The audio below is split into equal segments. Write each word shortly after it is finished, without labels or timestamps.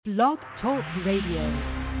Blog Talk Radio.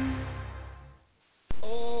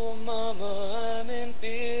 Oh, Mama, I'm in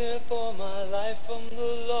fear for my life from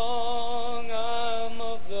the long arm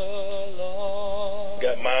of the law.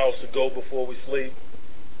 Got miles to go before we sleep.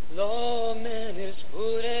 Lawman is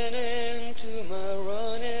putting an end to my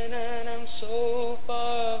running, and I'm so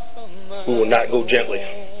far from my We will not go gently.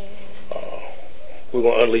 We're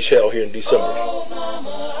going to unleash hell here in December. Oh,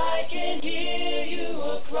 Mama, I can hear you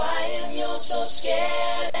crying. You're so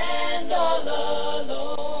scared and all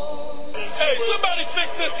alone. Hey, somebody fix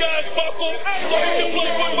this guy's buckle. So he can play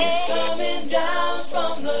football. Coming down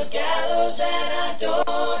from the gallows, and I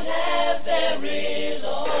don't have very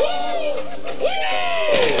long.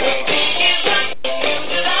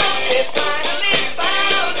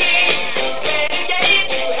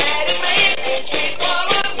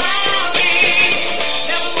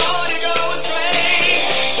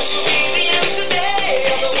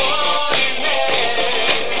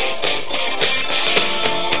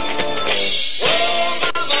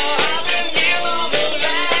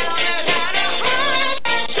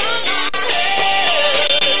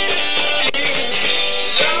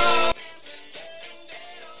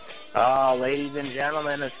 Ladies and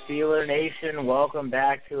gentlemen of Steeler Nation, welcome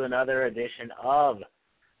back to another edition of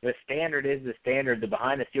The Standard is the Standard, the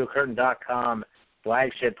BehindTheSteelCurtain.com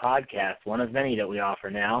flagship podcast, one of many that we offer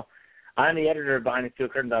now. I'm the editor of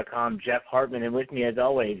BehindTheSteelCurtain.com, Jeff Hartman, and with me, as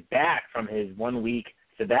always, back from his 1-week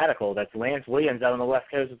sabbatical, that's Lance Williams out on the West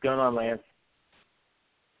Coast. What's going on, Lance?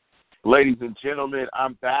 Ladies and gentlemen,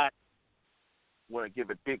 I'm back. I want to give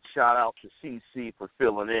a big shout-out to CC for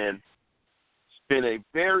filling in. Been a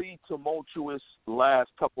very tumultuous last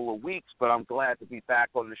couple of weeks, but I'm glad to be back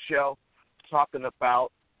on the show talking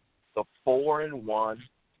about the 4-1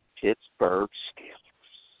 Pittsburgh Steelers.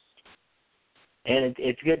 And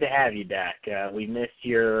it's good to have you back. We missed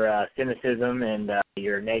your cynicism and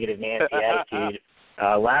your negative Nancy attitude.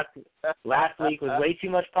 Last week was way too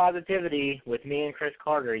much positivity with me and Chris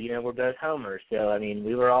Carter. You know, we're both homers, so I mean,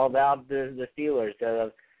 we were all about the Steelers.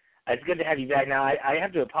 So it's good to have you back. Now, I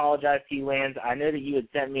have to apologize to you, Lance. I know that you had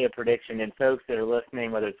sent me a prediction, and folks that are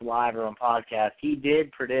listening, whether it's live or on podcast, he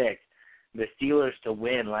did predict the Steelers to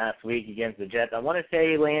win last week against the Jets. I want to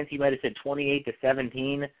say, Lance, you might have said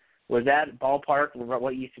 28-17. Was that ballpark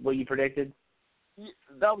what you predicted?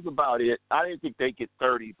 That was about it. I didn't think they'd get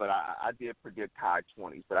 30, but I did predict high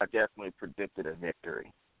 20s, but I definitely predicted a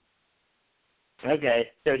victory. Okay,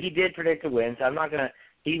 so he did predict a win, so I'm not going to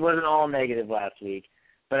 – he wasn't all negative last week.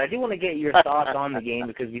 But I do want to get your thoughts on the game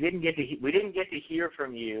because we didn't get to hear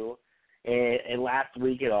from you last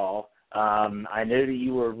week at all. I know that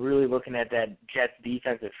you were really looking at that Jets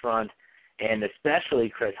defensive front, and especially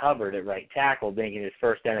Chris Hubbard at right tackle making his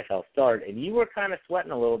first NFL start, and you were kind of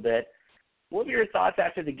sweating a little bit. What were your thoughts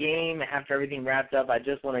after the game, after everything wrapped up? I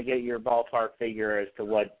just want to get your ballpark figure as to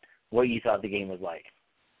what you thought the game was like.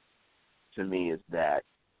 To me is that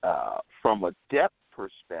from a depth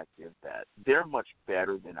perspective that they're much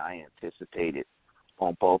better than I anticipated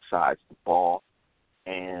on both sides of the ball.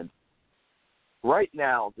 And right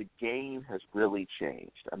now, the game has really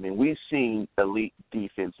changed. I mean, we've seen elite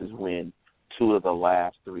defenses win 2 of the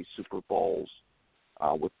last 3 Super Bowls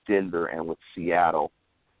with Denver and with Seattle.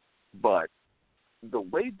 But the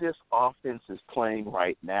way this offense is playing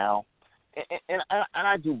right now, and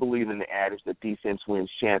I do believe in the adage that defense wins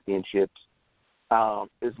championships,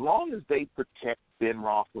 as long as they protect Ben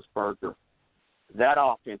Roethlisberger, that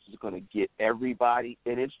offense is going to get everybody,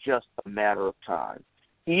 and it's just a matter of time.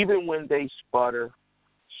 Even when they sputter,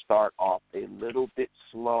 start off a little bit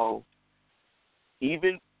slow,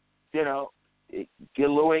 even, get a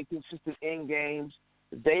little inconsistent in games,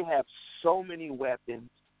 they have so many weapons,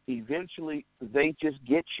 eventually they just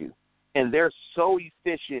get you. And they're so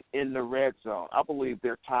efficient in the red zone. I believe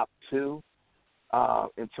they're top 2.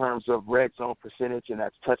 In terms of red zone percentage, and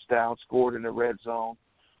that's touchdowns scored in the red zone.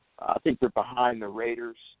 I think they're behind the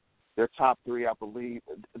Raiders. They're top 3, I believe.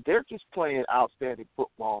 They're just playing outstanding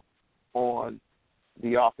football on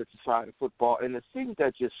the offensive side of football. And the thing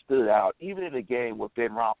that just stood out, even in a game where Ben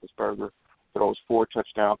Roethlisberger throws 4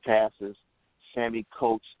 touchdown passes, Sammy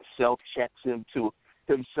Coates self-checks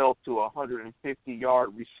himself to a 150-yard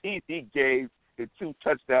receiving game and 2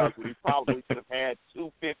 touchdowns when he probably could have had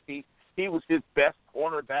 250. He was his best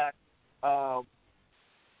cornerback.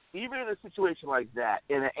 Even in a situation like that,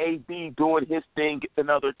 in an AB doing his thing, gets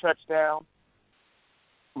another touchdown,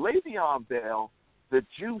 Le'Veon Bell, the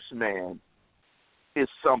juice man, is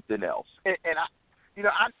something else. And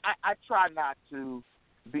I try not to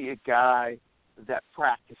be a guy that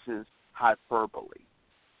practices hyperbole.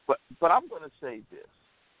 But I'm going to say this,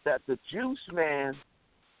 that the juice man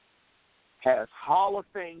has Hall of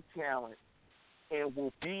Fame talent, and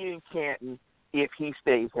will be in Canton if he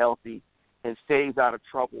stays healthy and stays out of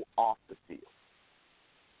trouble off the field.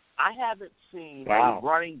 I haven't seen a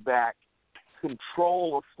running back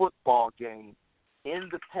control a football game in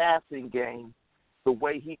the passing game the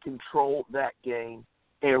way he controlled that game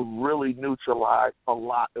and really neutralized a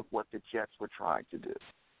lot of what the Jets were trying to do.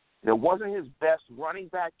 It wasn't his best running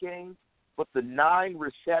back game, but the 9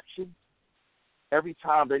 receptions, every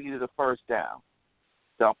time they needed a first down,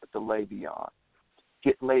 dump it to Le'Veon.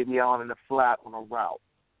 Get Le'Veon in the flat on a route.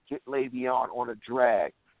 Get Le'Veon on a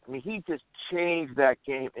drag. I mean, he just changed that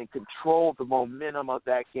game and controlled the momentum of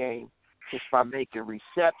that game just by making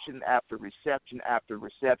reception after reception after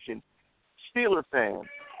reception. Steeler fans,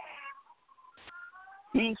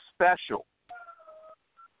 he's special.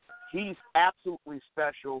 He's absolutely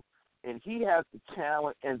special, and he has the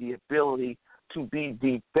talent and the ability to be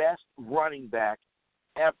the best running back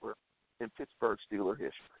ever in Pittsburgh Steeler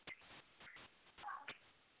history.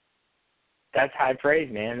 That's high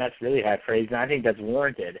praise, man. That's really high praise, and I think that's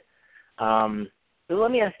warranted. So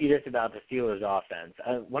let me ask you this about the Steelers' offense.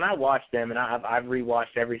 When I watch them, and I've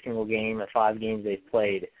rewatched every single game, the 5 games they've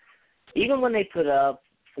played, even when they put up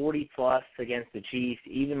 40-plus against the Chiefs,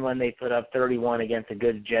 even when they put up 31 against a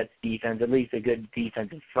good Jets defense, at least a good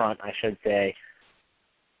defensive front, I should say,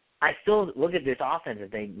 I still look at this offense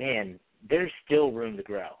and think, man, there's still room to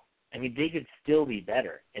grow. I mean, they could still be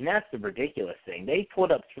better, and that's the ridiculous thing. They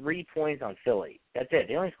put up 3 points on Philly. That's it.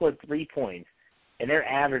 They only scored 3 points, and they're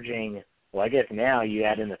averaging, well, I guess now you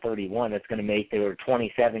add in the 31, that's going to make, they were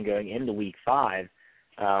 27 going into Week 5.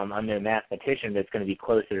 I'm no mathematician, that's going to be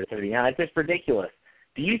closer to 39. It's just ridiculous.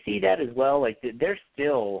 Do you see that as well? Like, they're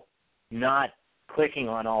still not clicking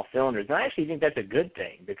on all cylinders, and I actually think that's a good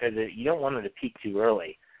thing because you don't want them to peak too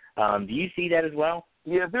early. Do you see that as well?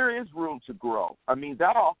 Yeah, there is room to grow. I mean,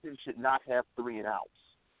 that offense should not have 3 and outs,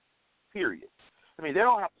 period. I mean, they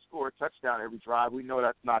don't have to score a touchdown every drive. We know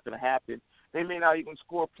that's not going to happen. They may not even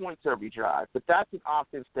score points every drive. But that's an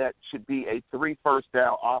offense that should be a 3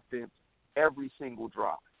 first-down offense every single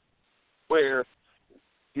drive where,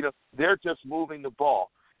 you know, they're just moving the ball.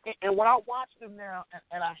 And when I watch them now,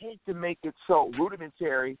 and I hate to make it so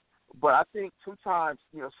rudimentary, but I think sometimes,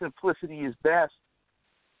 you know, simplicity is best.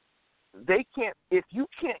 They can't, if you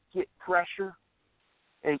can't get pressure,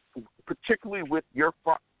 and particularly with your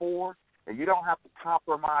front 4, and you don't have to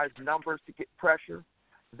compromise numbers to get pressure,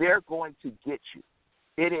 they're going to get you.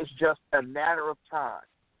 It is just a matter of time.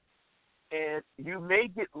 And you may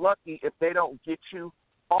get lucky if they don't get you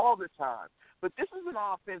all the time. But this is an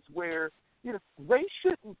offense where, you know, they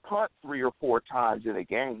shouldn't punt 3 or 4 times in a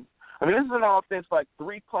game. I mean, this is an offense like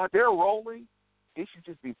 3 punts. They're rolling. It should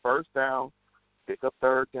just be first down, pick up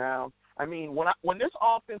third down. I mean, when this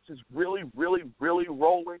offense is really, really, really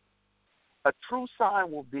rolling, a true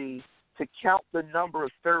sign will be to count the number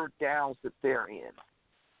of third downs that they're in.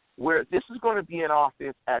 Where this is going to be an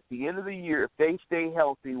offense at the end of the year, if they stay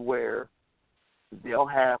healthy, where they'll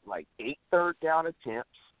have like 8 third down attempts,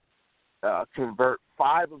 convert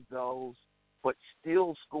 5 of those, but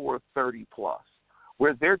still score 30-plus.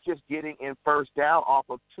 Where they're just getting in first down off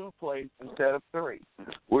of 2 plays instead of 3.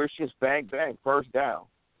 Where it's just bang, bang, first down.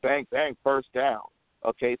 Bang, bang, first down.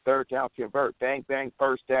 Okay, third down, convert. Bang, bang,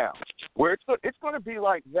 first down. Where it's going to be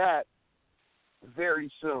like that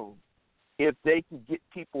very soon if they can get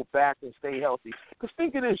people back and stay healthy. Because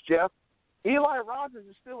think of this, Jeff. Eli Rogers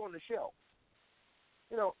is still on the shelf.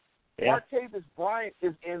 You know, Martavis Bryant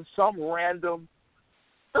is in some random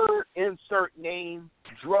insert name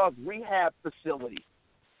drug rehab facility.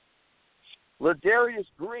 Ladarius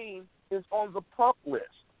Green is on the PUP list.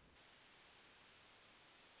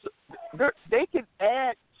 So they can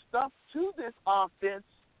add stuff to this offense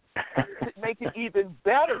to make it even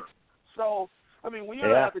better. So, I mean, when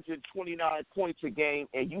you're averaging 29 points a game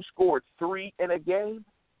and you scored 3 in a game,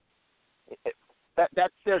 that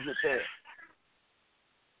says it there.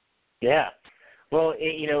 Yeah. Well,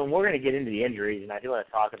 you know, we're going to get into the injuries, and I do want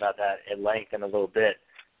to talk about that at length in a little bit.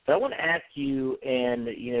 But I want to ask you, and,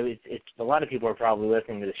 you know, it's a lot of people are probably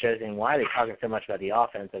listening to the show saying, why are they talking so much about the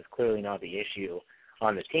offense? That's clearly not the issue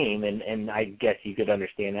on the team, and I guess you could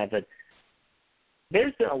understand that. But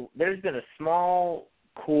there's been a small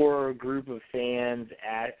core group of fans,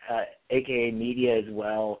 a.k.a. media as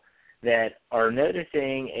well, that are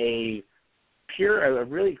noticing a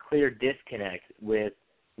really clear disconnect with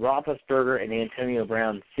Roethlisberger and Antonio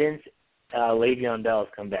Brown since Le'Veon Bell has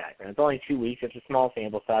come back. And it's only 2 weeks. It's a small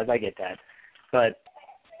sample size. I get that. But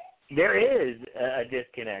there is a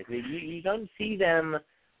disconnect. You don't see them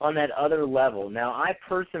on that other level. Now, I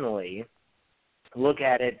personally look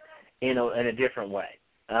at it in a different way.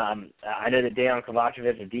 I know that Dejan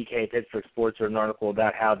Kovacevic of DK Pittsburgh Sports wrote an article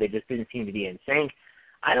about how they just didn't seem to be in sync.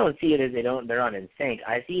 I don't see it as they're not in sync.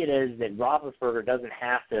 I see it as that Roethlisberger doesn't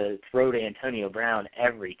have to throw to Antonio Brown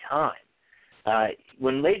every time.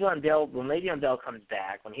 When Le'Veon Bell comes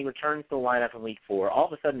back, when he returns to the lineup in Week 4, all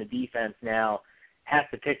of a sudden the defense now has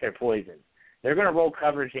to pick their poison. They're going to roll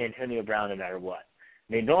coverage to Antonio Brown no matter what.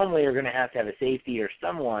 They normally are going to have a safety or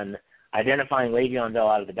someone identifying Le'Veon Bell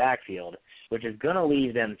out of the backfield, which is going to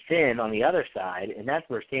leave them thin on the other side, and that's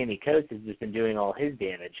where Sammy Coates has just been doing all his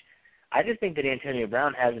damage. I just think that Antonio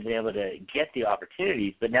Brown hasn't been able to get the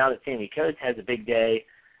opportunities, but now that Sammy Coates has a big day,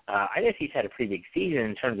 I guess he's had a pretty big season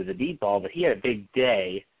in terms of the deep ball, but he had a big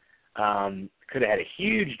day, could have had a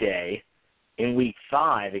huge day in Week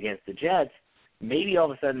 5 against the Jets. Maybe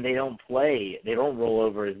all of a sudden they don't roll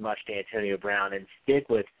over as much to Antonio Brown and stick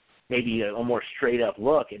with maybe a more straight-up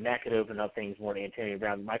look, and that could open up things more to Antonio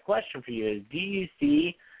Brown. My question for you is, do you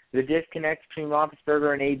see the disconnect between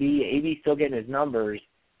Roethlisberger and AB? AB's still getting his numbers,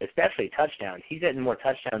 especially touchdowns. He's getting more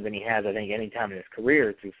touchdowns than he has, I think, any time in his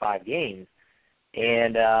career through 5 games.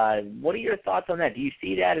 And what are your thoughts on that? Do you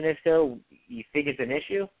see that, and if so, you think it's an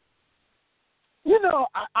issue? You know,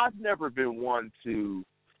 I've never been one to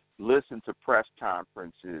listen to press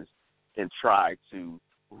conferences and try to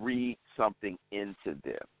read something into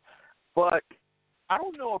them. But I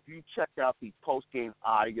don't know if you checked out the post-game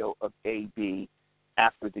audio of AB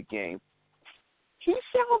after the game. He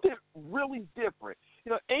sounded really different.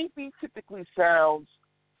 You know, AB typically sounds,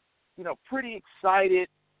 pretty excited,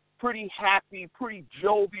 pretty happy, pretty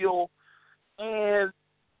jovial, and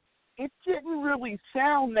it didn't really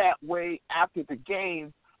sound that way after the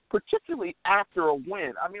game, particularly after a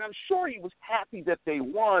win. I mean, I'm sure he was happy that they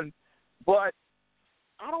won, but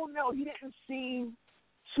I don't know. He didn't seem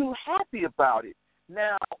too happy about it.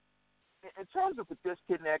 Now, in terms of the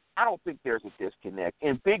disconnect, I don't think there's a disconnect.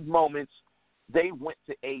 In big moments, they went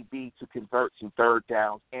to AB to convert some third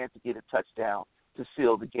downs and to get a touchdown to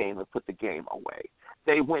seal the game and put the game away.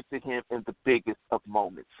 They went to him in the biggest of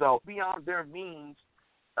moments. So beyond their means,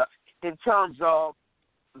 in terms of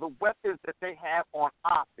the weapons that they have on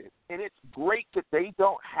offense, and it's great that they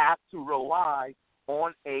don't have to rely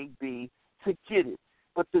on AB to get it.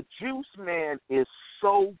 But the juice man is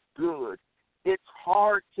so good, it's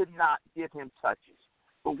hard to not give him touches.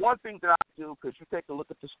 But one thing that I do, because you take a look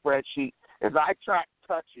at the spreadsheet, is I track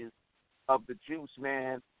touches of the juice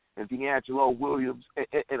man and D'Angelo Williams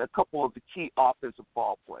and a couple of the key offensive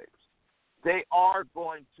ball players. They are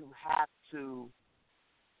going to have to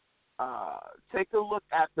take a look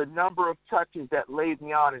at the number of touches that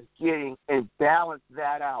Le'Veon is getting and balance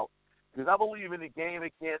that out. Because I believe in the game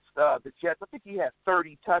against the Jets, I think he had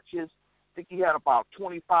 30 touches. I think he had about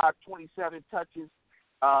 25, 27 touches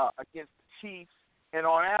against the Chiefs. And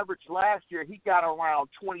on average last year, he got around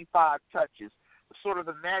 25 touches. Sort of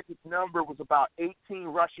the magic number was about 18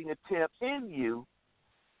 rushing attempts in you.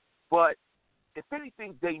 But if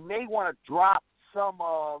anything, they may want to drop some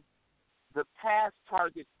of the pass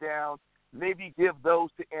targets down, maybe give those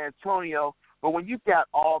to Antonio. But when you've got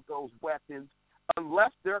all those weapons,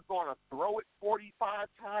 unless they're going to throw it 45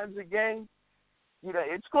 times a game,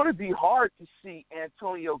 it's going to be hard to see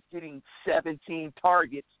Antonio getting 17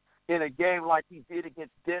 targets in a game like he did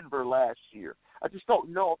against Denver last year. I just don't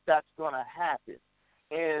know if that's going to happen.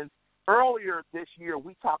 And earlier this year,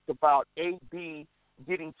 we talked about AB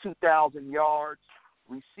getting 2,000 yards,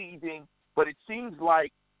 receiving, but it seems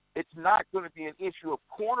like it's not going to be an issue of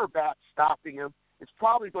cornerback stopping him. It's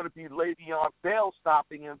probably going to be Le'Veon Bell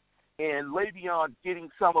stopping him and Le'Veon getting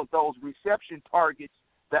some of those reception targets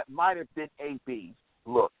that might have been AB's.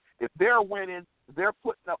 Look, if they're winning, they're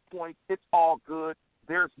putting up points, it's all good.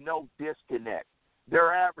 There's no disconnect.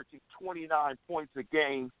 They're averaging 29 points a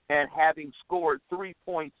game and having scored 3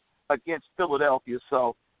 points against Philadelphia,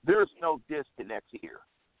 so there's no disconnect here.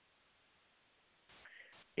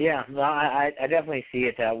 Yeah, well, I definitely see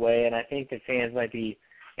it that way, and I think that fans might be,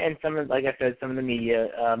 and like I said, some of the media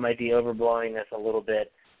might be overblowing this a little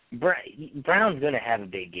bit. Brown's going to have a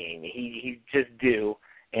big game. He's just due.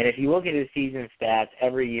 And if you look at his season stats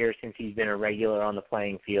every year since he's been a regular on the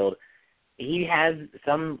playing field, he has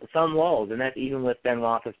some lulls, and that's even with Ben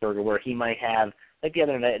Roethlisberger, where he might have, like the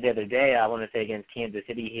other day, I want to say against Kansas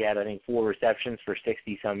City, he had, I think, 4 receptions for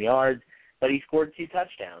 60-some yards, but he scored 2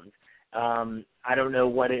 touchdowns. I don't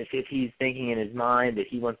know if he's thinking in his mind that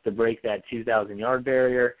he wants to break that 2,000-yard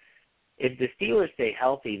barrier. If the Steelers stay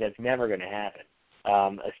healthy, that's never going to happen,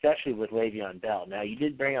 especially with Le'Veon Bell. Now, you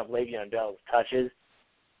did bring up Le'Veon Bell's touches.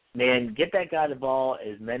 Man, get that guy the ball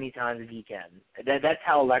as many times as you can. That's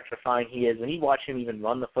how electrifying he is. When you watch him even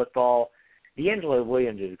run the football, D'Angelo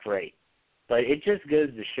Williams is great. But it just goes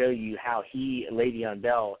to show you how Le'Veon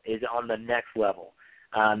Bell, is on the next level.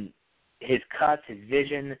 His cuts, his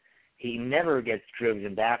vision, he never gets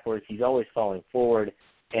driven backwards. He's always falling forward.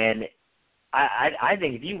 And I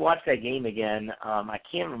think if you watch that game again, I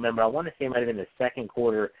can't remember. I want to say it might have been the second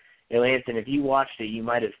quarter. Anson, if you watched it, you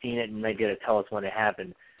might have seen it and might be able to tell us when it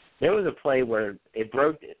happened. There was a play where it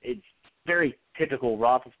broke. It's very typical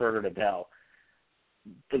Roethlisberger to Bell.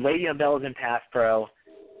 The Le'Veon Bell is in pass pro.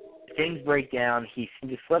 Things break down. He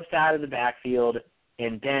slips out of the backfield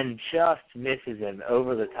and then just misses him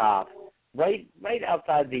over the top, right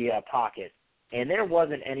outside the pocket. And there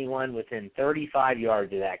wasn't anyone within 35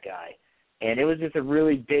 yards of that guy. And it was just a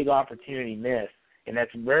really big opportunity miss. And that's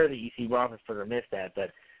rare that you see Roethlisberger miss that.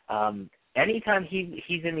 But anytime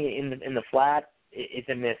he's in the flat, it's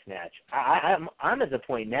a mismatch. I'm at the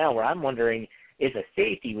point now where I'm wondering if a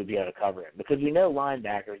safety would be able to cover him, because we know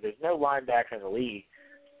linebackers. There's no linebacker in the league.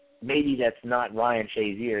 Maybe that's not Ryan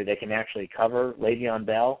Shazier that can actually cover Le'Veon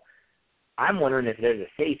Bell. I'm wondering if there's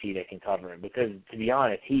a safety that can cover him, because, to be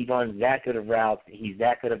honest, he runs that good of routes. He's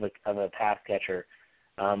that good of a pass catcher.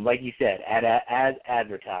 Like you said, as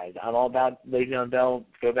advertised. I'm all about Le'Veon Bell.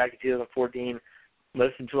 Go back to 2014.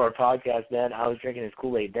 Listen to our podcast then. I was drinking his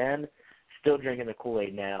Kool-Aid then. Still drinking the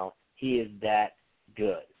Kool-Aid now. He is that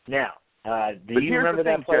good. Now, do you remember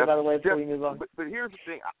that play, Jeff, by the way, before we move on? But here's the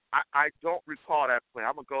thing. I don't recall that play.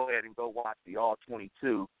 I'm going to go ahead and go watch the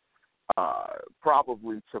All-22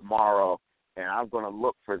 probably tomorrow, and I'm going to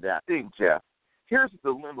look for that thing, Jeff. Here's the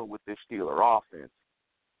dilemma with this Steeler offense.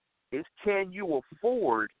 Is can you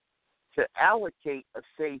afford to allocate a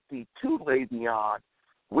safety to Le'Veon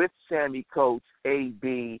with Sammy Coates,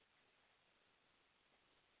 AB,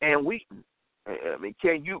 and Wheaton? I mean,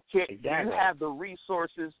 you have the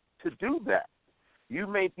resources to do that? You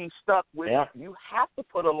may be stuck with you have to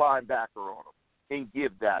put a linebacker on them and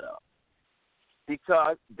give that up,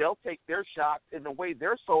 because they'll take their shots, and the way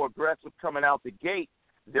they're so aggressive coming out the gate,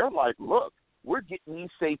 they're like, look, we're getting these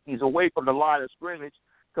safeties away from the line of scrimmage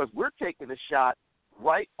because we're taking a shot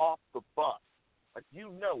right off the bus. Like,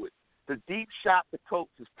 you know it. The deep shot to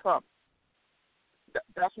Coates is coming.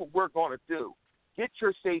 That's what we're going to do. Get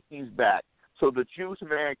your safeties back so the juice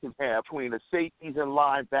man can have between the safeties and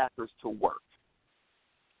linebackers to work.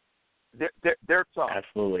 They're tough.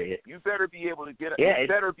 Absolutely. You better be able to get. You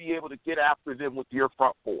better be able to get after them with your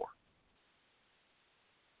front four.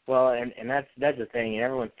 Well, and that's the thing. And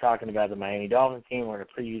everyone's talking about the Miami Dolphins team. We're going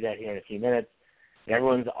to preview that here in a few minutes. And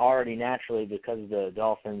everyone's already naturally, because the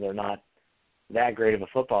Dolphins are not that great of a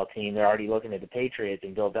football team, they're already looking at the Patriots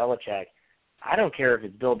and Bill Belichick. I don't care if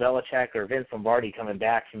it's Bill Belichick or Vince Lombardi coming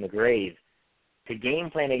back from the grave. To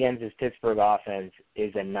game plan against this Pittsburgh offense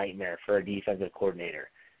is a nightmare for a defensive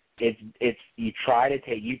coordinator. It's you try.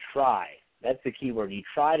 That's the key word. You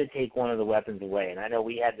try to take one of the weapons away. And I know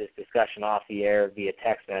we had this discussion off the air via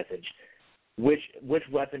text message. Which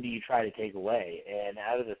weapon do you try to take away? And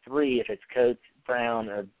out of the three, if it's Coates, Brown,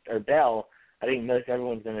 or Bell, I think most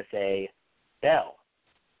everyone's going to say Bell.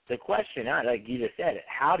 The question, like you just said,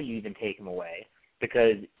 how do you even take him away?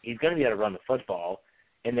 Because he's going to be able to run the football.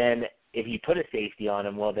 And then if you put a safety on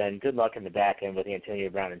him, well, then good luck in the back end with Antonio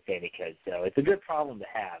Brown and Sammy Coates. So it's a good problem to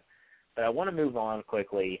have. But I want to move on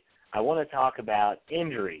quickly. I want to talk about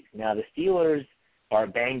injuries. Now, the Steelers are a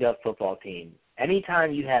banged-up football team.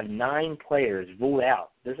 Anytime you have 9 players ruled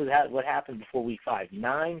out, this is what happened before Week 5.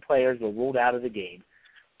 9 players were ruled out of the game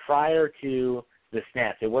prior to the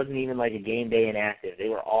snaps. It wasn't even like a game day inactive. They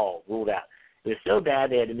were all ruled out. It was so bad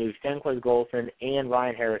they had to move Stenquez Golson and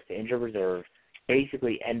Ryan Harris to injured reserve,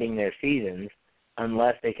 basically ending their seasons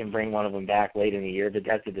unless they can bring one of them back late in the year. But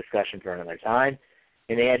that's a discussion for another time.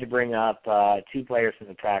 And they had to bring up 2 players from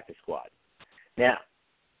the practice squad. Now,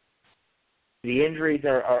 the injuries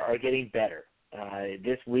are getting better.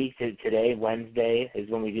 This week, today, Wednesday, is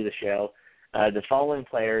when we do the show. The following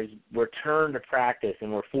players returned to practice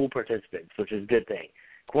and were full participants, which is a good thing.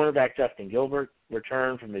 Cornerback Justin Gilbert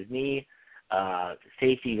returned from his knee.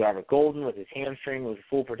 Safety Robert Golden with his hamstring was a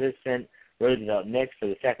full participant. Roosevelt Nix for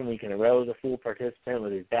the second week in a row was a full participant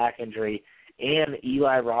with his back injury. And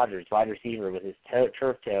Eli Rogers, wide receiver, with his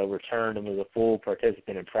turf toe, returned and was a full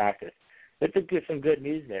participant in practice. That's some good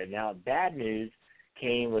news there. Now, bad news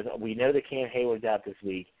came with, we know that Cam Hayward's out this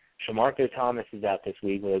week. Shamarko Thomas is out this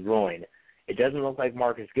week with a groin. It doesn't look like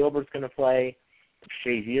Marcus Gilbert's going to play.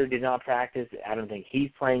 Shazier did not practice. I don't think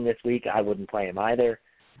he's playing this week. I wouldn't play him either.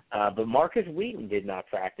 But Marcus Wheaton did not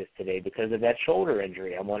practice today because of that shoulder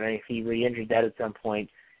injury. I'm wondering if he re-injured that at some point.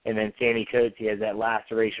 And then Sammy Coates, he has that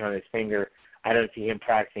laceration on his finger. I don't see him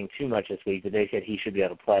practicing too much this week, but they said he should be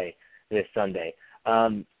able to play this Sunday.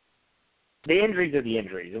 the injuries are the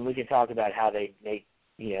injuries, and we can talk about how they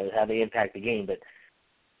how they impact the game. But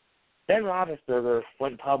Ben Roethlisberger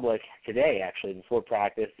went public today, actually, before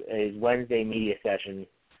practice, his Wednesday media session,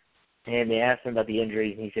 and they asked him about the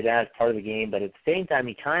injuries, and he said that's part of the game. But at the same time,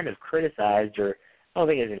 he kind of criticized, or I don't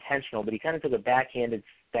think it was intentional, but he kind of took a backhanded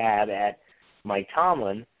stab at Mike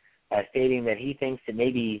Tomlin, stating that he thinks that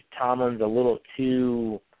maybe Tomlin's a little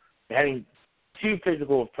having too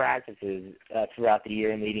physical of practices throughout the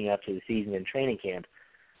year and leading up to the season and training camp.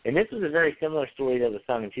 And this was a very similar story that was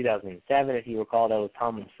sung in 2007, if you recall. That was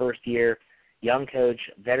Tomlin's first year, young coach,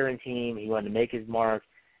 veteran team. He wanted to make his mark.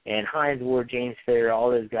 And Hines Ward, James Fair, all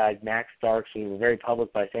those guys, Max Starks, who were very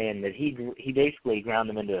public by saying that he basically ground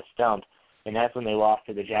them into a stump. And that's when they lost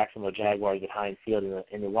to the Jacksonville Jaguars at Heinz Field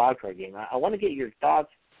in the wild card game. I want to get your thoughts.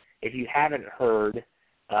 If you haven't heard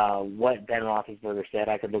what Ben Roethlisberger said,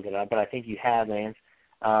 I could look it up, but I think you have, Lance.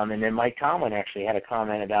 And then Mike Tomlin actually had a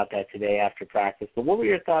comment about that today after practice. But what were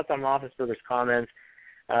your thoughts on Roethlisberger's comments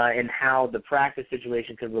and how the practice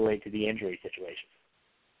situation could relate to the injury situation?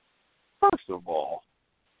 First of all,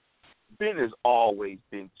 Ben has always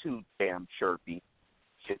been too damn chirpy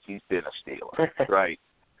since he's been a Steeler, right?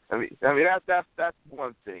 I mean that's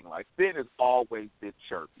one thing. Like, Ben has always been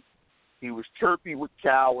chirpy. He was chirpy with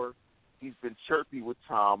Cowher. He's been chirpy with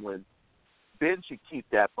Tomlin. Ben should keep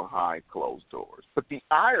that behind closed doors. But the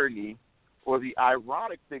irony or the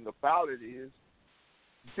ironic thing about it is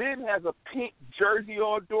Ben has a pink jersey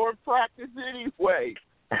on during practice anyway.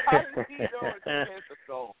 How does he know it's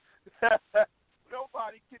physical?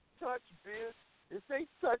 Nobody can touch Ben. If they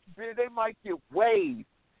touch Ben, they might get waved.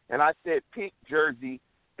 And I said pink jersey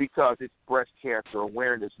because it's Breast Cancer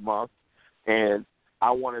Awareness Month. And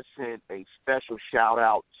I want to send a special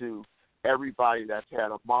shout-out to everybody that's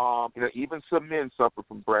had a mom. Even some men suffer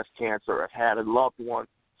from breast cancer, have had a loved one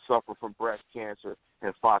suffer from breast cancer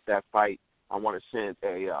and fought that fight. I want to send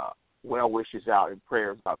a well wishes out and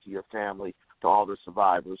prayers out to your family, to all the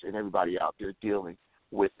survivors, and everybody out there dealing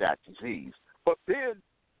with that disease. But Ben,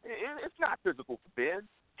 it's not physical for Ben.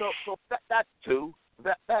 So that's two.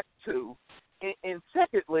 That's two. And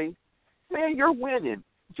secondly, man, you're winning.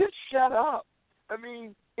 Just shut up. I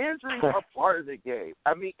mean, injuries are part of the game.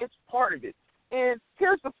 I mean, it's part of it. And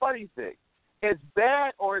here's the funny thing. As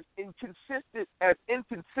bad or as inconsistent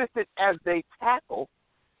as they tackle,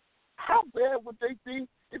 how bad would they be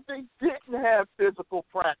if they didn't have physical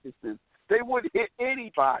practices? They would hit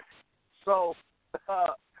anybody. So,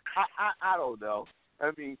 I don't know.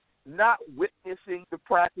 I mean, not witnessing the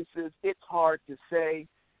practices, it's hard to say.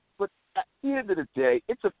 But at the end of the day,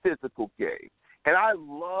 it's a physical game. And I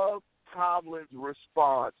love Tomlin's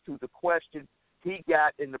response to the question he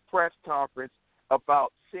got in the press conference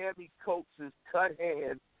about Sammy Coates' cut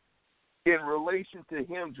hand in relation to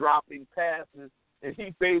him dropping passes, and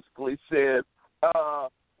he basically said,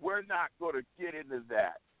 we're not going to get into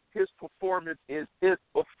that. His performance is his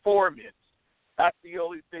performance. That's the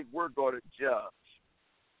only thing we're going to judge.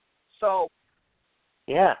 So,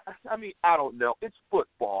 yeah, I mean, I don't know. It's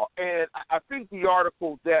football, and I think the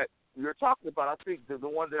article that you're talking about, I think the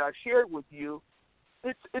one that I shared with you,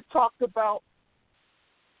 it talked about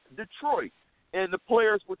Detroit, and the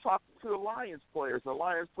players were talking to the Lions players. The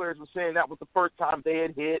Lions players were saying that was the first time they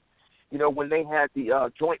had hit, when they had the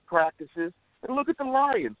joint practices. And look at the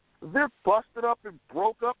Lions. They're busted up and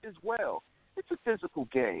broke up as well. It's a physical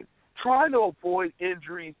game. Trying to avoid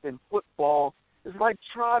injuries in football is like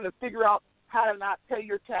trying to figure out how to not pay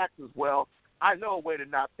your taxes. Well, I know a way to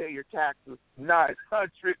not pay your taxes, $900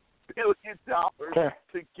 billion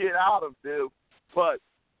to get out of them. But,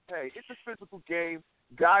 hey, it's a physical game.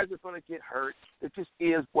 Guys are going to get hurt. It just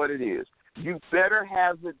is what it is. You better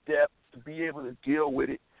have the depth to be able to deal with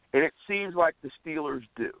it, and it seems like the Steelers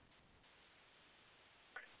do.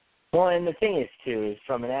 Well, and the thing is, too, is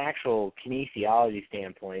from an actual kinesiology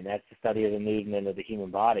standpoint, that's the study of the movement of the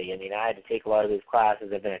human body. I mean, I had to take a lot of those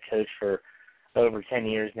classes. I've been a coach for over 10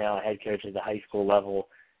 years now, a head coach at the high school level.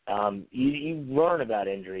 You learn about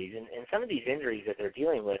injuries, and some of these injuries that they're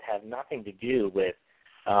dealing with have nothing to do with,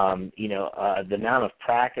 the amount of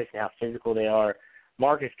practice and how physical they are.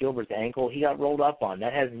 Marcus Gilbert's ankle, he got rolled up on.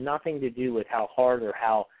 That has nothing to do with how hard or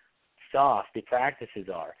how soft the practices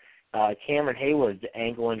are. Cameron Hayward's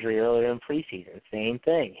ankle injury earlier in preseason, same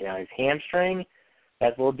thing. His hamstring,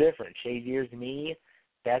 that's a little different. Shazier's knee,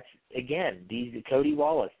 that's, again, Cody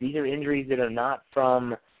Wallace. These are injuries that are not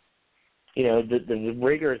from, the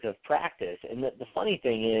rigors of practice. And the funny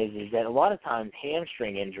thing is that a lot of times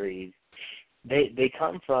hamstring injuries, they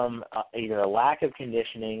come from either a lack of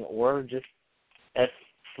conditioning or just a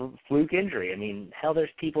fluke injury. I mean, hell, there's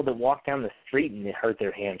people that walk down the street and they hurt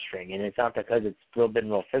their hamstring, and it's not because it's been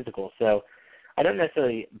real physical. So I don't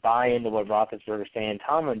necessarily buy into what Roethlisberger's saying.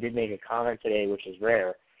 Tomlin did make a comment today, which is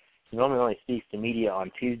rare. He normally only speaks to media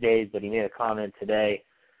on Tuesdays, but he made a comment today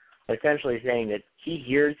essentially saying that he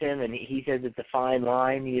hears him, and he says it's a fine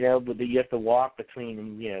line, but that you have to walk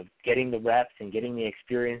between, getting the reps and getting the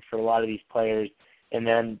experience for a lot of these players, and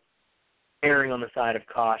then erring on the side of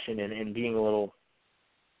caution and being a little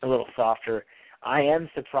softer. I am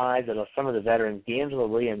surprised that of some of the veterans, DeAngelo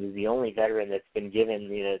Williams is the only veteran that's been given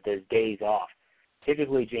those days off.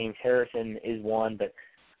 Typically, James Harrison is one, but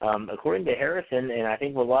according to Harrison, and I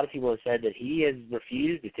think what a lot of people have said, that he has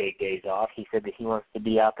refused to take days off. He said that he wants to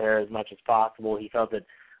be out there as much as possible. He felt that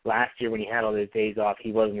last year when he had all those days off,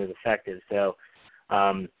 he wasn't as effective. So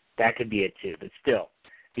that could be it too. But still,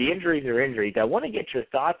 the injuries are injuries. I want to get your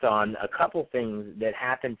thoughts on a couple things that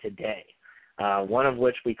happened today, one of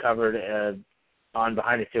which we covered on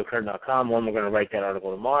BehindTheSteelCurtain.com. One, we're going to write that article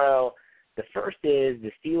tomorrow. The first is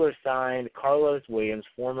the Steelers signed Carlos Williams,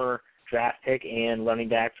 former draft pick and running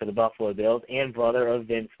back for the Buffalo Bills and brother of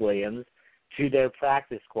Vince Williams, to their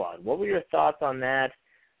practice squad. What were your thoughts on that?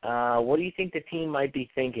 What do you think the team might be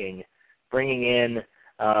thinking, bringing in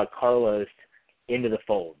Carlos into the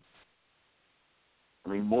fold? I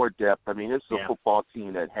mean, more depth. I mean, this is a football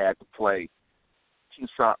team that had to play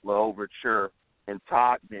Toussaint L'Ouverture and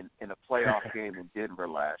Todman in a playoff game in Denver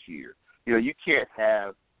last year. You can't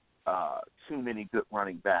have too many good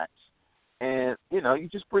running backs. And, you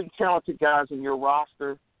just bring talented guys in your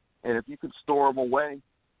roster, and if you can store them away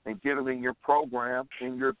and get them in your program,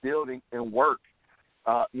 in your building, and work,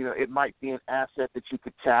 it might be an asset that you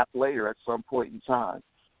could tap later at some point in time.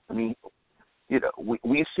 I mean,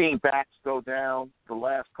 we've seen backs go down the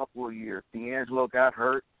last couple of years. D'Angelo got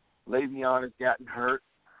hurt. Le'Veon has gotten hurt.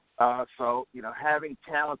 So, having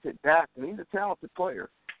talented backs, and he's a talented player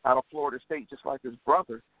out of Florida State, just like his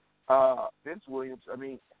brother, Vince Williams. I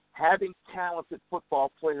mean, having talented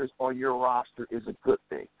football players on your roster is a good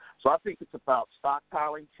thing. So I think it's about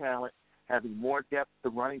stockpiling talent, having more depth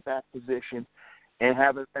at the running back position, and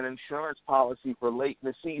having an insurance policy for late in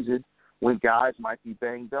the season when guys might be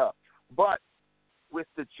banged up. But with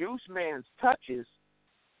the Juice Man's touches,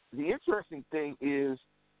 the interesting thing is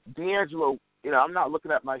D'Angelo, I'm not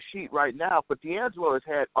looking at my sheet right now, but D'Angelo has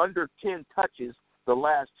had under 10 touches the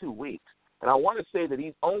last 2 weeks. And I want to say that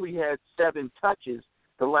he's only had 7 touches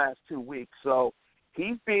the last 2 weeks. So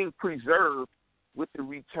he's being preserved with the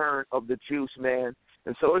return of the Juice Man.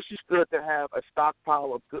 And so it's just good to have a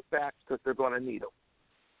stockpile of good backs because they're going to need them.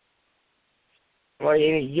 Well,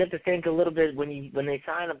 you have to think a little bit when they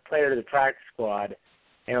sign a player to the practice squad,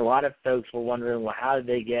 and a lot of folks were wondering, well, how did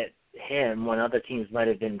they get him when other teams might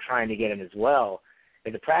have been trying to get him as well?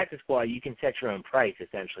 At the practice squad, you can set your own price,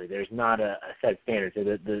 essentially. There's not a set standard. So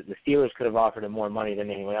the Steelers could have offered him more money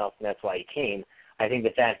than anyone else, and that's why he came. I think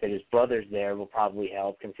the fact that his brother's there will probably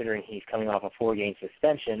help, considering he's coming off a 4-game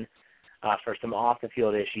suspension for some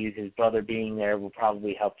off-the-field issues. His brother being there will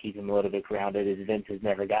probably help keep him a little bit grounded, as Vince has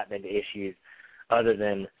never gotten into issues other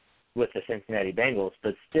than with the Cincinnati Bengals.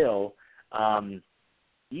 But still,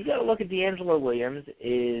 you got to look at D'Angelo Williams.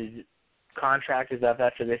 His contract is up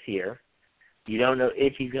after this year. You don't know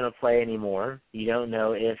if he's going to play anymore. You don't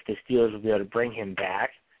know if the Steelers will be able to bring him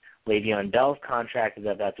back. Le'Veon Bell's contract is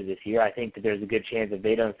up after this year. I think that there's a good chance if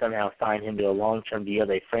they don't somehow sign him to a long-term deal,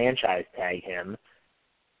 they franchise tag him.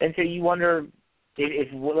 And so you wonder if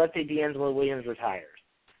let's say D'Angelo Williams retires.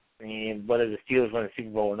 I mean, whether the Steelers win the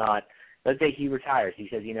Super Bowl or not, let's say he retires. He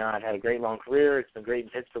says, I've had a great long career. It's been great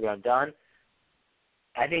in Pittsburgh. I'm done.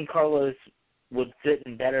 I think Carlos would fit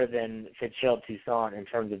in better than Fitzgerald Toussaint in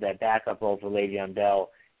terms of that backup role for Le'Veon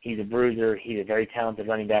Bell. He's a bruiser. He's a very talented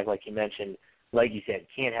running back, like you mentioned. Like you said,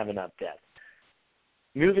 can't have enough depth.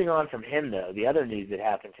 Moving on from him, though, the other news that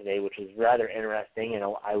happened today, which was rather interesting, and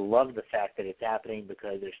I love the fact that it's happening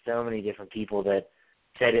because there's so many different people that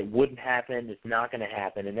said it wouldn't happen, it's not going to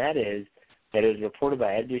happen, and that is that it was reported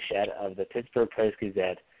by Ed Bouchette of the Pittsburgh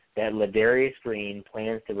Post-Gazette that Ladarius Green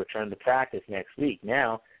plans to return to practice next week.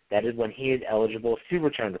 Now, that is when he is eligible to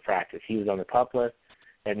return to practice. He was on the PUP list.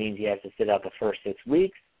 That means he has to sit out the first 6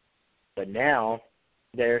 weeks. But now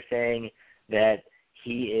they're saying that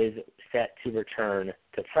he is set to return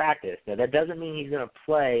to practice. Now, that doesn't mean he's going to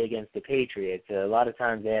play against the Patriots. A lot of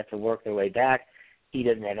times they have to work their way back. He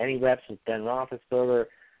doesn't have any reps with Ben Roethlisberger.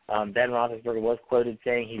 Ben Roethlisberger was quoted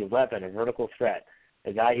saying he's a weapon, a vertical threat,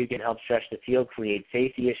 a guy who can help stretch the field, create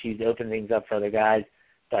safety issues, open things up for other guys.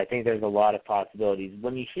 So I think there's a lot of possibilities.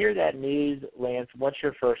 When you hear that news, Lance, what's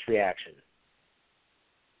your first reaction?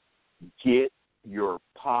 Get your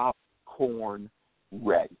popcorn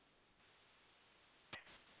ready.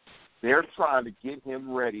 They're trying to get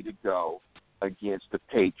him ready to go against the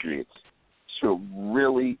Patriots to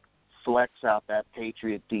really flex out that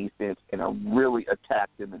Patriot defense and really attack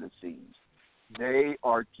them in the seams. They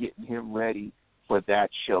are getting him ready for that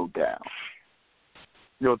showdown.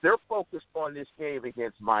 You know, they're focused on this game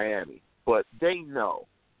against Miami, but they know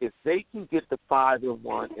if they can get the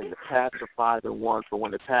 5-1 and the Pats are 5-1 for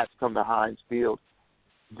when the Pats come to Heinz Field,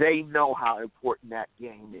 they know how important that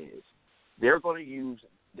game is. They're going to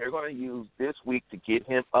use this week to get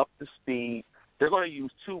him up to speed. They're going to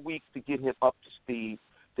use 2 weeks to get him up to speed,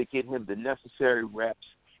 to get him the necessary reps,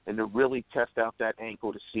 and to really test out that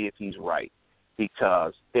ankle to see if he's right.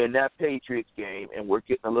 Because in that Patriots game, and we're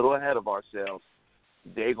getting a little ahead of ourselves,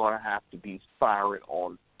 they're going to have to be firing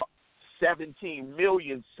on 17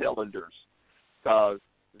 million cylinders. Because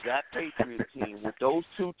that Patriots team, with those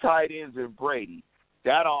 2 tight ends and Brady,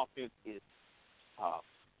 that offense is tough.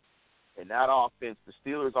 And that offense, the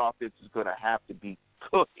Steelers' offense, is going to have to be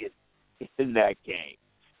cooking in that game.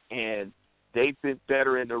 And they've been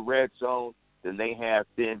better in the red zone than they have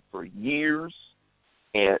been for years,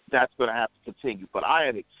 and that's going to have to continue. But I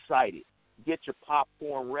am excited. Get your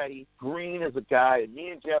popcorn ready. Green is a guy, and me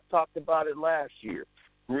and Jeff talked about it last year.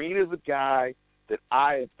 Green is a guy that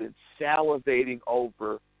I have been salivating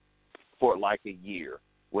over for like a year.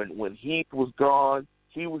 When Heath was gone,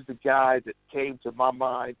 he was the guy that came to my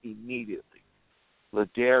mind immediately.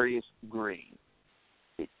 Ladarius Green.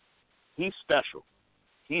 He's special.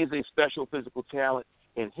 He is a special physical talent,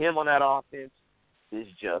 and him on that offense is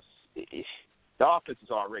just the offense is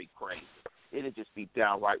already crazy. It'll just be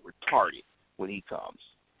downright retarded when he comes.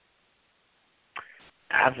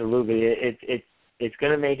 Absolutely, it's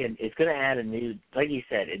going to it's going to add a new, like you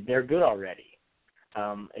said, they're good already.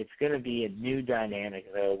 It's going to be a new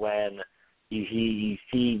dynamic though when you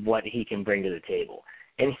see what he can bring to the table,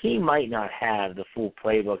 and he might not have the full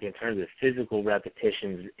playbook in terms of physical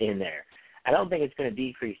repetitions in there. I don't think it's going to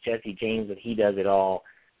decrease Jesse James when he does it all.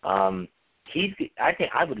 I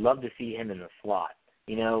think I would love to see him in the slot.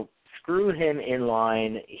 You know, screw him in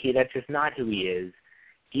line. That's just not who he is.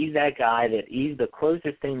 He's that guy that he's the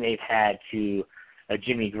closest thing they've had to a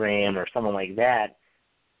Jimmy Graham or someone like that,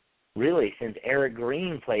 really, since Eric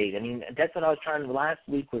Green played. I mean, that's what I was trying to last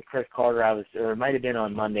week with Chris Carter. Or it might have been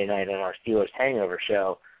on Monday night on our Steelers Hangover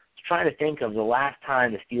show. I was trying to think of the last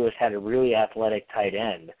time the Steelers had a really athletic tight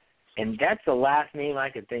end. And that's the last name I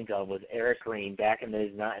could think of was Eric Green back in the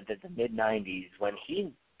mid-'90s when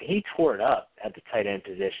he tore it up at the tight end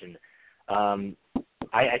position.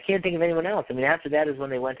 I can't think of anyone else. I mean, after that is when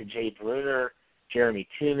they went to Jay Bruner, Jeremy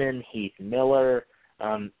Tooman, Heath Miller,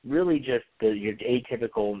 really just your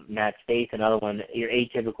atypical Matt Spaeth, another one, your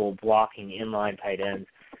atypical blocking inline tight ends.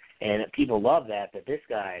 And people love that, but this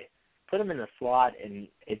guy, put him in the slot, and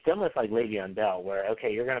it's almost like Le'Veon Bell where,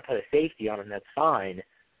 okay, you're going to put a safety on him, that's fine.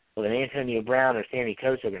 Well, then Antonio Brown or Sammy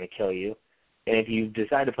Coates are going to kill you. And if you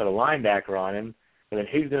decide to put a linebacker on him, well, then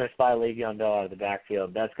who's going to spy Le'Veon Bell out of the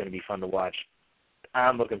backfield? That's going to be fun to watch.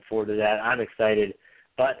 I'm looking forward to that. I'm excited.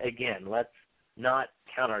 But, again, let's not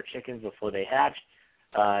count our chickens before they hatch.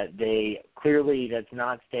 That's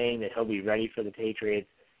not saying that he'll be ready for the Patriots.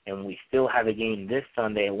 And we still have a game this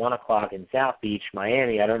Sunday at 1 o'clock in South Beach,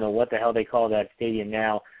 Miami. I don't know what the hell they call that stadium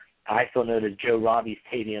now. I still know it as Joe Robbie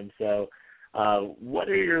Stadium, so what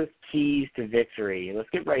are your keys to victory? Let's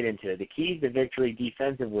get right into it. The keys to victory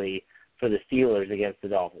defensively for the Steelers against the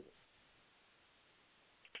Dolphins.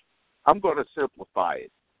 I'm going to simplify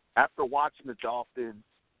it. After watching the Dolphins,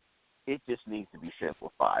 it just needs to be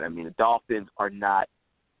simplified. I mean, the Dolphins are not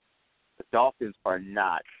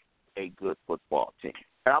a good football team.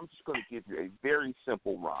 And I'm just going to give you a very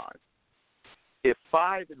simple rhyme. If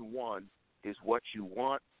 5-1 is what you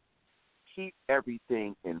want, keep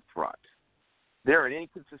everything in front. They're an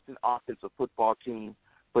inconsistent offensive football team,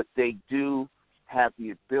 but they do have the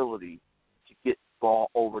ability to get the ball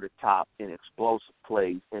over the top in explosive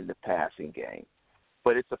plays in the passing game.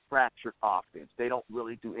 But it's a fractured offense. They don't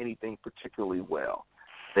really do anything particularly well.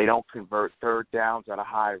 They don't convert third downs at a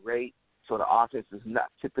high rate, so the offense is not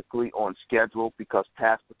typically on schedule because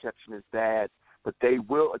pass protection is bad, but they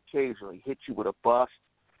will occasionally hit you with a bust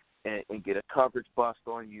and get a coverage bust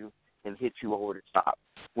on you and hit you over the top.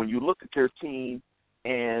 When you look at their team,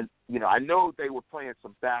 and, you know, I know they were playing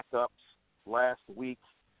some backups last week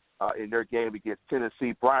in their game against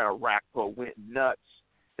Tennessee. Brian Orakpo went nuts.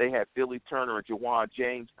 They had Billy Turner and Jawan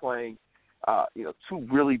James playing, two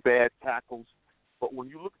really bad tackles. But when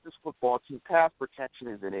you look at this football team, pass protection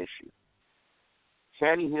is an issue.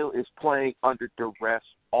 Tannehill is playing under duress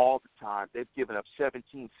all the time. They've given up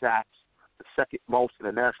 17 sacks, the second most in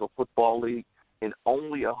the National Football League. in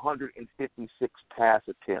only 156 pass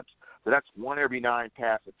attempts. So that's 1 every 9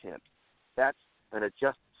 pass attempts. That's an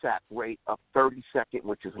adjusted sack rate of 32nd,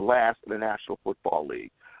 which is last in the National Football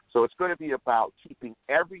League. So it's going to be about keeping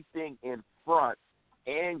everything in front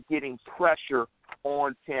and getting pressure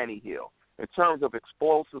on Tannehill. In terms of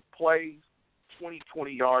explosive plays,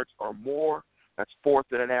 20 yards or more, that's 4th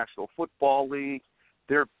in the National Football League.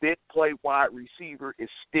 Their big play wide receiver is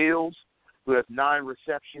Stills, who has 9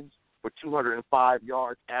 receptions for 205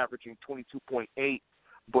 yards, averaging 22.8.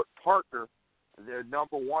 But Parker, their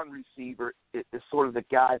number 1 receiver, is sort of the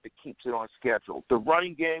guy that keeps it on schedule. The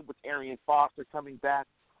running game with Arian Foster coming back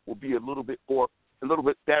will be a little bit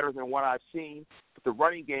better than what I've seen, but the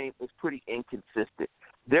running game is pretty inconsistent.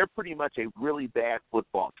 They're pretty much a really bad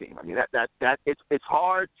football team. I mean, it's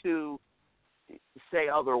hard to say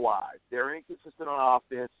otherwise. They're inconsistent on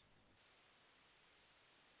offense.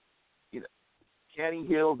 You know,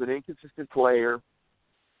 Tannehill's an inconsistent player.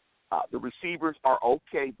 The receivers are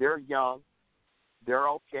okay. They're young. They're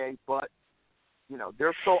okay, but you know,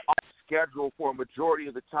 they're so off schedule for a majority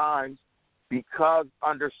of the times because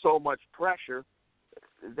under so much pressure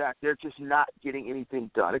that they're just not getting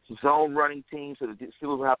anything done. It's a zone running team, so the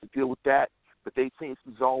Steelers will have to deal with that. But they've seen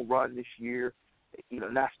some zone run this year. You know,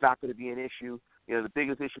 that's not going to be an issue. You know, the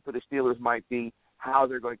biggest issue for the Steelers might be how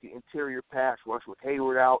they're going to get interior pass rush with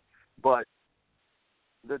Hayward out. But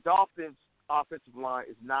the Dolphins' offensive line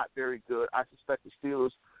is not very good. I suspect the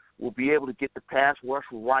Steelers will be able to get the pass rush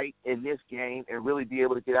right in this game and really be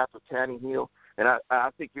able to get after Tannehill. And I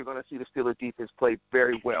think you're going to see the Steelers defense play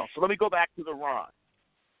very well. So let me go back to the run.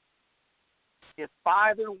 If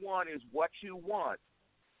 5-1 is what you want,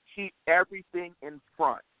 keep everything in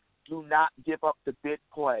front. Do not give up the big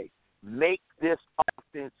play. Make this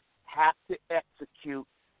offense have to execute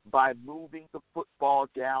by moving the football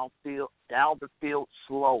down the field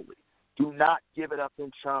slowly. Do not give it up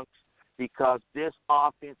in chunks because this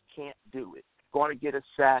offense can't do it. They're going to get a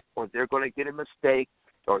sack or they're going to get a mistake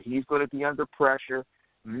or he's going to be under pressure.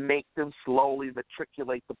 Make them slowly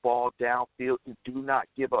matriculate the ball downfield and do not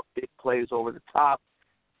give up big plays over the top.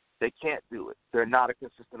 They can't do it. They're not a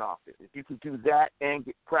consistent offense. If you can do that and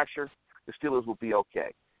get pressure, the Steelers will be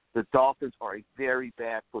okay. The Dolphins are a very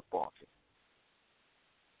bad football team.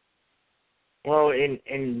 Well,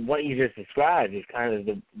 in what you just described is kind of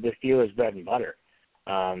the Steelers' bread and butter.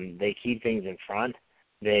 They keep things in front.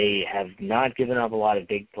 They have not given up a lot of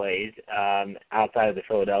big plays outside of the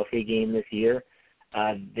Philadelphia game this year.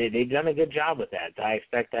 They've done a good job with that. I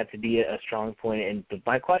expect that to be a strong point. And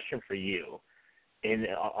my question for you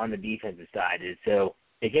on the defensive side is, so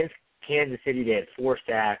against Kansas City they had 4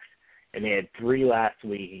 sacks, and they had 3 last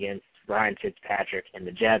week against Ryan Fitzpatrick and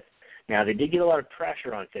the Jets. Now, they did get a lot of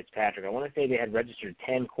pressure on Fitzpatrick. I want to say they had registered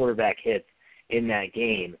 10 quarterback hits in that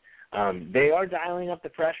game. They are dialing up the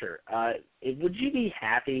pressure. Would you be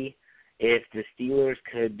happy if the Steelers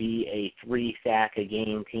could be a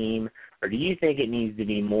 3-sack-a-game team, or do you think it needs to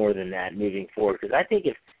be more than that moving forward? Because I think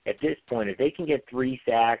if at this point, if they can get 3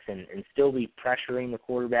 sacks and still be pressuring the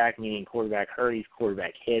quarterback, meaning quarterback hurries,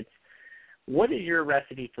 quarterback hits, what is your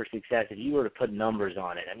recipe for success if you were to put numbers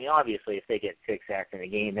on it? I mean, obviously, if they get 6 sacks in a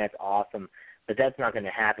game, that's awesome, but that's not going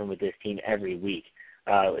to happen with this team every week.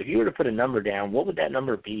 If you were to put a number down, what would that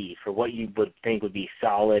number be for what you would think would be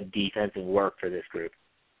solid defensive work for this group?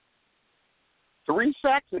 3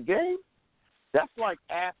 sacks a game? That's like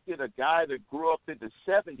asking a guy that grew up in the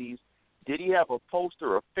 70s, did he have a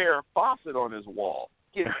poster of Farrah Fawcett on his wall?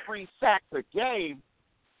 Get 3 sacks a game?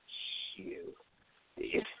 Shoot.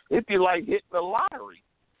 It'd be like hitting the lottery.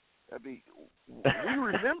 I mean, we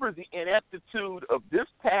remember the ineptitude of this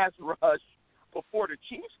pass rush before the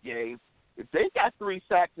Chiefs game. If they got 3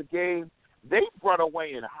 sacks a game, they'd run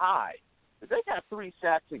away and hide. If they got 3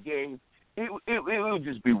 sacks a game, it would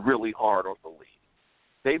just be really hard on the league.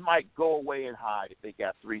 They might go away and hide if they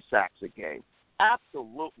got 3 sacks a game.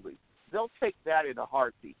 Absolutely. They'll take that in a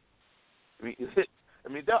heartbeat. I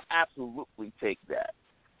mean, they'll absolutely take that.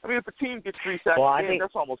 I mean, if a team gets 3 sacks a game,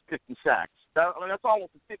 that's almost 50 sacks. That's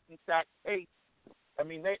almost a 50-sack pace. I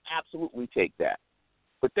mean, they absolutely take that.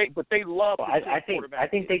 But they love. Well, I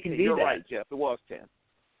think they can do You're that. You're right, Jeff. It was 10.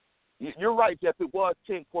 You're right, Jeff. It was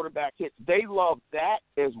 10 quarterback hits. They love that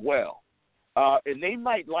as well, and they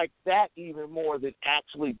might like that even more than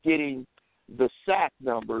actually getting the sack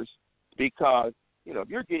numbers because if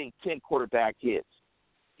you're getting 10 quarterback hits,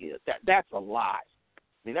 that's a lot.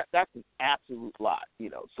 I mean, that's an absolute lot,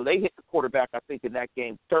 So they hit the quarterback, I think, in that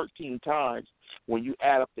game 13 times when you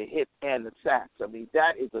add up the hits and the sacks. I mean,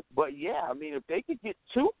 that is but yeah, I mean, if they could get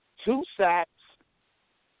two sacks,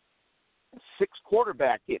 6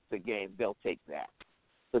 quarterback hits a game, they'll take that.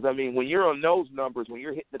 Because, I mean, when you're on those numbers, when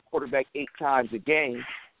you're hitting the quarterback 8 times a game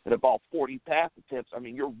and about 40 pass attempts, I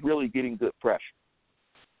mean, you're really getting good pressure.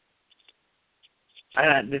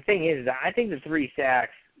 The thing is, I think the 3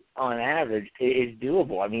 sacks on average is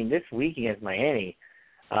doable. I mean, this week against Miami,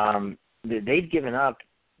 they've given up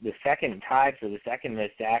the second tied for the second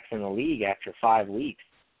most sacks in the league after 5 weeks.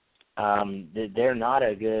 They're not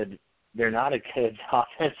a good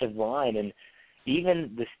offensive line, and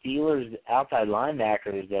even the Steelers' outside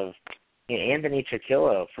linebackers of Anthony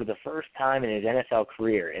Chickillo, for the first time in his NFL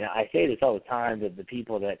career, and I say this all the time to the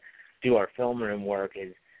people that do our film room work,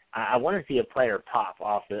 is I want to see a player pop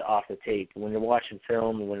off the tape when you're watching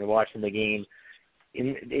film, when you're watching the game.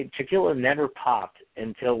 Chickillo never popped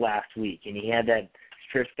until last week, and he had that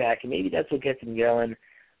strip sack, and maybe that's what gets him going.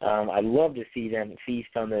 I'd love to see them feast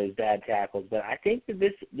on those bad tackles, but I think that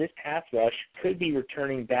this pass rush could be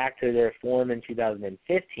returning back to their form in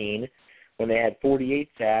 2015 when they had 48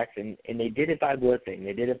 sacks, and they did it by blitzing.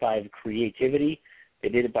 They did it by creativity. They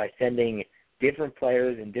did it by sending different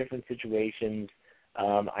players in different situations.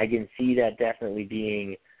 I can see that definitely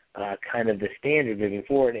being kind of the standard moving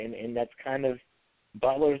forward, and that's kind of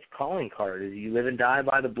Butler's calling card, is you live and die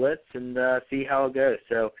by the blitz and see how it goes.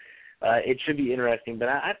 So it should be interesting. But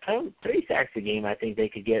I 3 sacks a game, I think they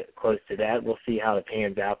could get close to that. We'll see how it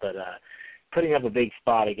pans out. But putting up a big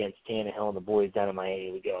spot against Tannehill and the boys down in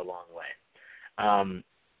Miami would go a long way.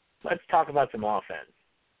 Let's talk about some offense.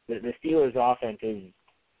 The Steelers' offense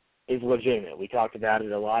is legitimate. We talked about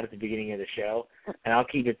it a lot at the beginning of the show, and I'll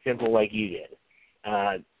keep it simple like you did.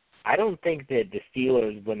 I don't think that the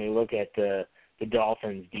Steelers, when they look at the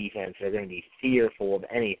Dolphins' defense, are going to be fearful of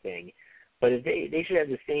anything. But if they should have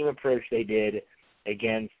the same approach they did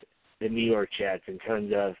against the New York Jets in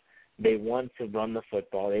terms of they want to run the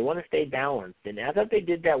football. They want to stay balanced. And I thought they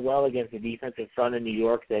did that well against the defensive front in New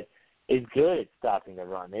York that is good at stopping the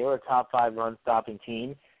run. They were a top 5 run-stopping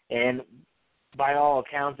team. And by all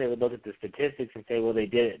accounts, they would look at the statistics and say, well, they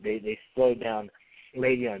did it. They slowed down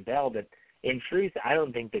Le'Veon Bell. But in truth, I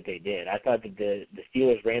don't think that they did. I thought that the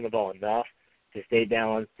Steelers ran the ball enough to stay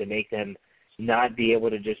balanced, to make them not be able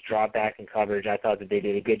to just drop back in coverage. I thought that they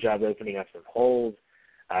did a good job opening up some holes.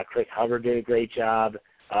 Chris Hubbard did a great job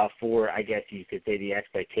for, I guess you could say, the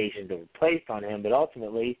expectations that were placed on him. But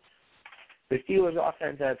ultimately, the Steelers'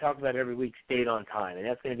 offense, I talk about every week, stayed on time, and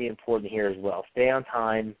that's going to be important here as well. Stay on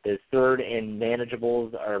time. Those third and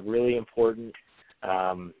manageables are really important.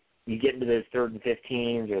 You get into those 3rd and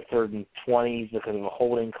 15s or 3rd and 20s because of a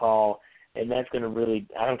holding call, and that's going to really,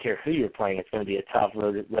 I don't care who you're playing, it's going to be a tough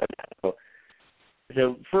road.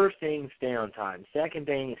 So first thing, stay on time. Second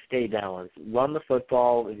thing, stay balanced. Run the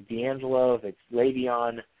football. If it's D'Angelo, if it's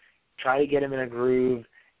Le'Veon, try to get him in a groove.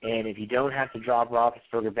 And if you don't have to drop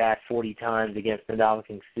Roethlisberger back 40 times against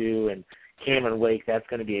Ndamukong Suh and Cameron Wake, that's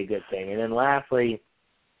going to be a good thing. And then lastly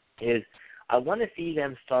is I want to see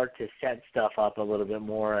them start to set stuff up a little bit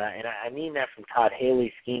more. And I mean that from Todd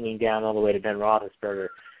Haley scheming down all the way to Ben Roethlisberger.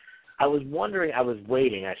 I was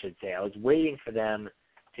waiting for them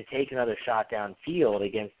to take another shot downfield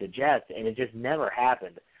against the Jets, and it just never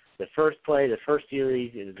happened. The first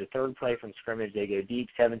series, it was the 3rd play from scrimmage. They go deep,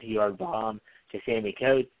 70-yard bomb to Sammy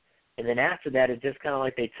Coates. And then after that, it's just kind of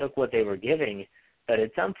like they took what they were giving. But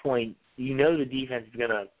at some point, the defense is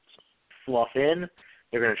going to fluff in.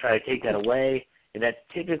 They're going to try to take that away. And that's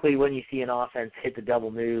typically when you see an offense hit the double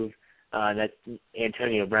move. That's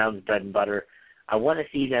Antonio Brown's bread and butter. I want to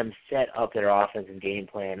see them set up their offensive game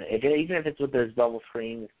plan. Even if it's with those bubble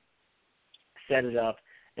screens, set it up,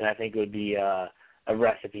 and I think it would be a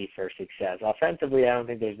recipe for success. Offensively, I don't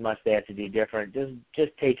think there's much they have to do different.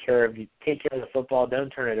 Just take care of the football. Don't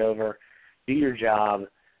turn it over. Do your job.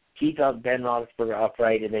 Keep up Ben Roethlisberger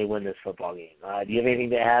upright, and they win this football game. Do you have anything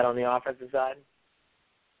to add on the offensive side?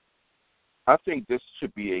 I think this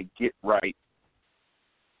should be a get-right.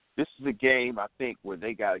 This is a game, I think, where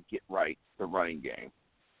they got to get right the running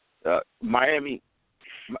game. Miami,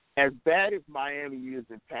 as bad as Miami is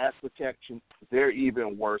in pass protection, they're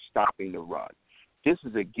even worse stopping the run. This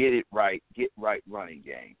is a get-right running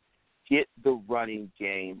game. Get the running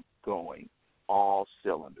game going, all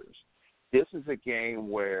cylinders. This is a game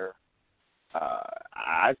where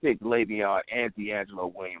I think Le'Veon and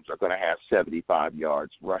D'Angelo Williams are going to have 75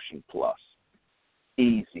 yards rushing plus.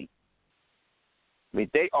 Easy. I mean,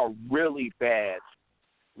 they are really bad.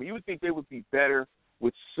 I mean, you would think they would be better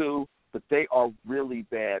with Suh, but they are really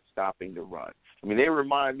bad stopping the run. I mean, they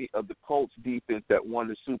remind me of the Colts defense that won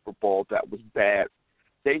the Super Bowl that was bad.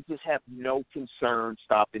 They just have no concern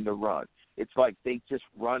stopping the run. It's like they just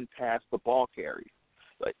run past the ball carrier.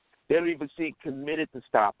 Like, they don't even seem committed to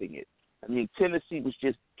stopping it. I mean, Tennessee was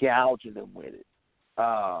just gouging them with it.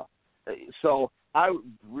 So I would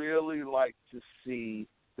really like to see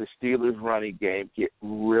the Steelers running game get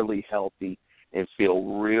really healthy and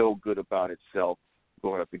feel real good about itself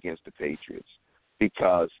going up against the Patriots,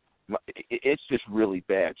 because it's just really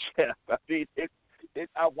bad, Jeff. I mean,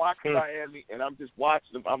 I watch Miami, and I'm just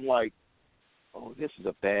watching them. I'm like, oh, this is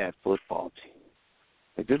a bad football team.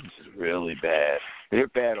 Like, this is really bad. They're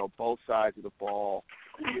bad on both sides of the ball,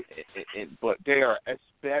 but they are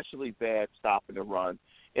especially bad stopping the run,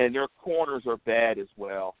 and their corners are bad as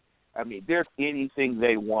well. I mean, there's anything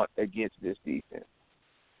they want against this defense.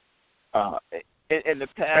 And the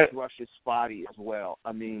pass rush is spotty as well.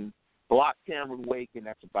 I mean, block Cameron Wake, and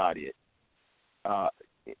that's about it.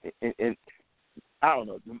 And I don't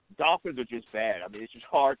know. The Dolphins are just bad. I mean, it's just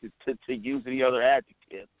hard to use any other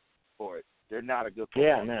adjective for it. They're not a good football.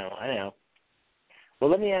 Yeah, no, I know. Well,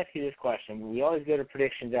 let me ask you this question. We always go to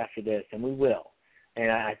predictions after this, and we will.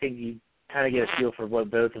 And I think you kind of get a feel for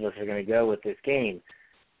what both of us are going to go with this game.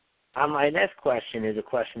 My next question is a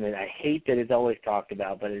question that I hate that it's always talked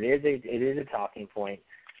about, but it is a talking point.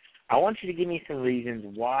 I want you to give me some reasons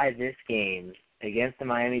why this game against the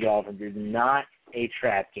Miami Dolphins is not a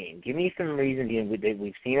trap game. Give me some reasons.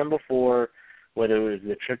 We've seen them before, whether it was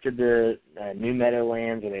the trip to the New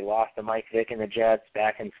Meadowlands where they lost to Mike Vick and the Jets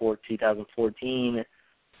back in 2014.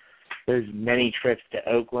 There's many trips to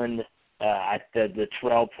Oakland. At the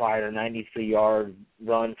Terrell Pryor 93-yard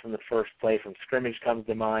run from the first play from scrimmage comes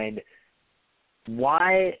to mind.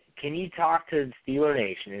 Why can you talk to Steeler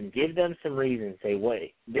Nation and give them some reasons? Say,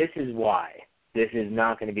 wait, this is why this is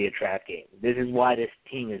not going to be a trap game. This is why this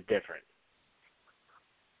team is different.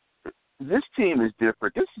 This team is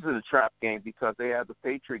different. This isn't a trap game because they have the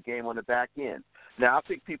Patriot game on the back end. Now, I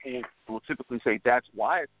think people will typically say that's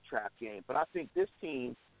why it's a trap game, but I think this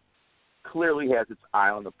team clearly has its eye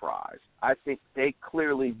on the prize. I think they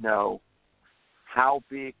clearly know how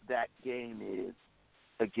big that game is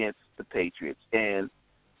against the Patriots, and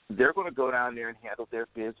they're going to go down there and handle their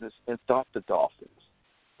business and stop the Dolphins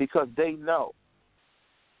because they know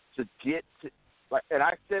to get to, like, and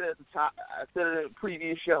I said it at the top, I said it in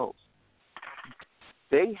previous shows,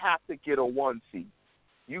 they have to get a 1 seed.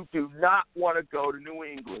 You do not want to go to New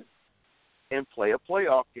England and play a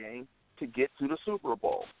playoff game to get to the Super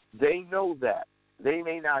Bowl. They know that. They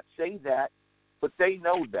may not say that, but they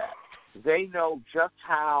know that. They know just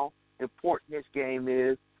how important this game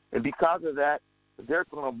is, and because of that, they're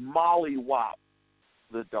going to mollywop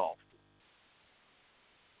the Dolphins.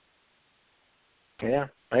 Yeah,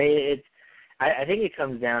 I think it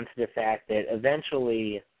comes down to the fact that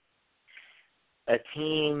eventually a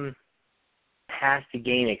team has to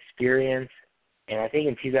gain experience, and I think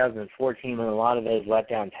in 2014 when a lot of those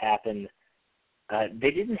letdowns happened,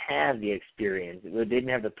 they didn't have the experience. They didn't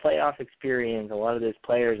have the playoff experience. A lot of those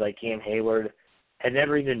players like Cam Hayward had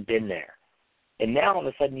never even been there. And now all of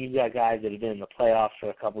a sudden you've got guys that have been in the playoffs for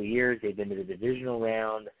a couple of years. They've been to the divisional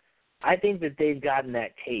round. I think that they've gotten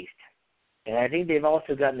that taste. And I think they've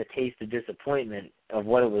also gotten the taste of disappointment of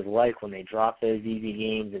what it was like when they dropped those easy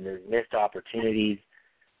games and those missed opportunities.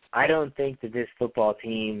 I don't think that this football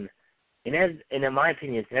team, and in my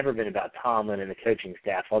opinion, it's never been about Tomlin and the coaching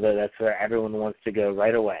staff, although that's where everyone wants to go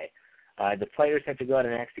right away. The players have to go out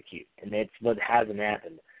and execute, and that's what hasn't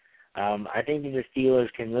happened. I think that the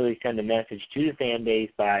Steelers can really send a message to the fan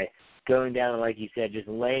base by going down and, like you said, just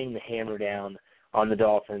laying the hammer down on the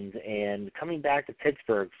Dolphins and coming back to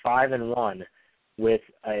Pittsburgh 5-1 with,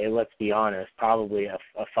 let's be honest, probably a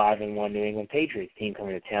 5-1 New England Patriots team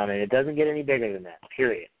coming to town, and it doesn't get any bigger than that,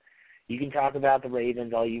 period. You can talk about the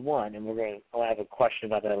Ravens all you want, and I'll have a question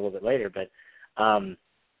about that a little bit later, but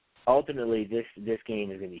ultimately this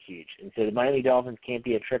game is going to be huge. And so the Miami Dolphins can't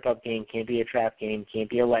be a trip-up game, can't be a trap game, can't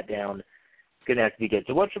be a letdown. It's going to have to be good.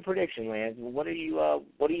 So what's your prediction, Lance? What are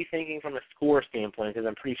you thinking from a score standpoint? Because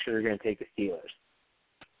I'm pretty sure you're going to take the Steelers.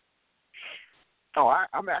 Oh,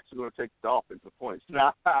 I'm actually going to take the Dolphins for points.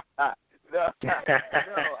 No, I'm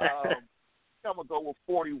going to go with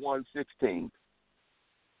 41-16.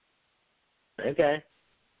 Okay.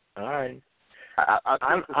 All right.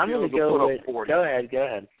 I'm going to go with 40. Go ahead.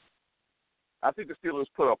 I think the Steelers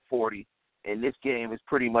put up 40, and this game is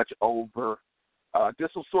pretty much over. This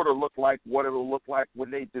will sort of look like what it'll look like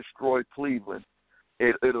when they destroy Cleveland.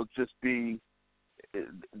 It'll just be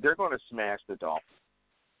they're going to smash the Dolphins.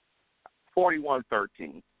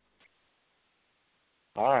 41-13.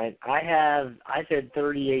 All right. I said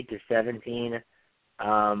 38-17.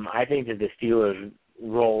 I think that the Steelers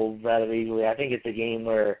roll rather easily. I think it's a game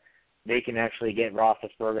where they can actually get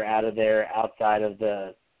Roethlisberger out of there outside of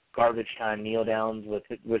the garbage time kneel downs,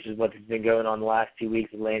 which is what's been going on the last 2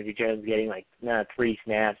 weeks with Landry Jones getting 3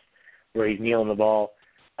 snaps. where he's kneeling the ball.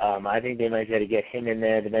 I think they might be able to get him in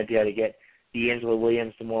there. They might be able to get D'Angelo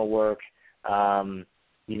Williams some more work.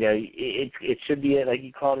 It should be, like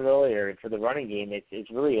you called it earlier, for the running game.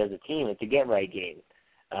 It's really, as a team, it's a get-right game.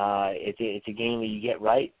 It's a game that you get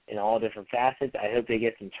right in all different facets. I hope they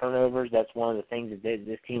get some turnovers. That's one of the things that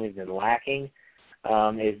this team has been lacking,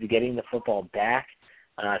 is getting the football back.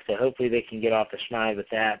 So hopefully they can get off the schneid with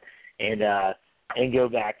that and go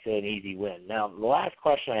back to an easy win. Now, the last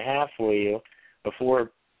question I have for you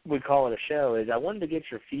before we call it a show is I wanted to get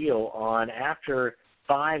your feel on, after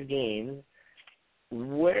 5 games,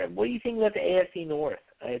 what do you think about the AFC North?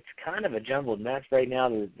 It's kind of a jumbled mess right now.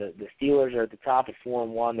 The Steelers are at the top at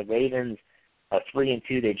 4-1. The Ravens are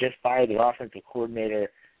 3-2. They just fired their offensive coordinator.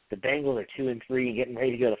 The Bengals are 2-3, getting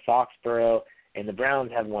ready to go to Foxborough, and the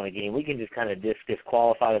Browns haven't won a game. We can just kind of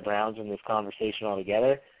disqualify the Browns from this conversation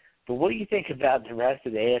altogether. But what do you think about the rest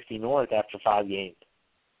of the AFC North after 5 games?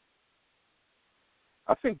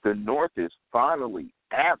 I think the North is finally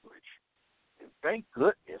average. And thank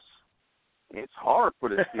goodness. It's hard for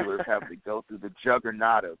the Steelers having to go through the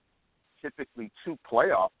juggernaut of typically 2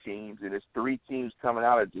 playoff teams, and it's 3 teams coming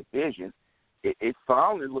out of division. It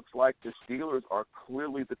finally looks like the Steelers are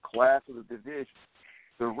clearly the class of the division.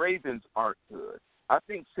 The Ravens aren't good. I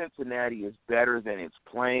think Cincinnati is better than it's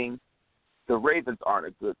playing. The Ravens aren't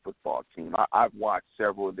a good football team. I've watched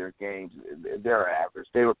several of their games. They're average.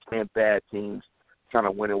 They were playing bad teams, trying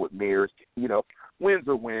to win it with mirrors. Wins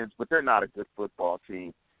are wins, but they're not a good football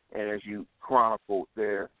team. And as you chronicled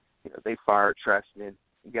there, they fired Trestman.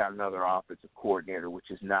 You got another offensive coordinator,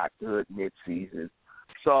 which is not good midseason.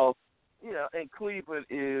 So, and Cleveland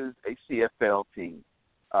is a CFL team.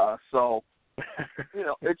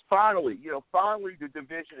 It's finally the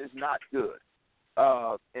division is not good.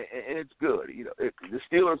 And it's good. The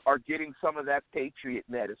Steelers are getting some of that Patriot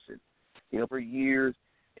medicine, for years,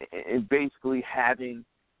 and basically having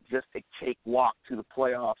just a cakewalk to the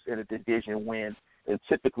playoffs and a division win, and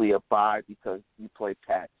typically a bye because you play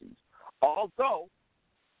patsies. Although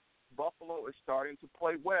Buffalo is starting to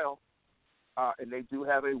play well, and they do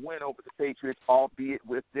have a win over the Patriots, albeit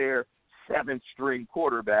with their 7th-string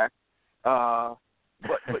quarterback. But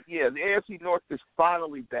yeah, the AFC North is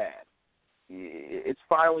finally bad. It's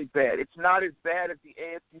finally bad. It's not as bad as the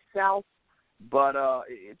AFC South, but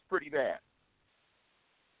it's pretty bad.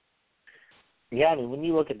 Yeah, when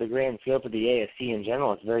you look at the grand scope of the AFC in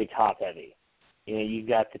general, it's very top-heavy. You've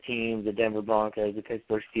got the teams, the Denver Broncos, the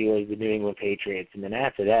Pittsburgh Steelers, the New England Patriots, and then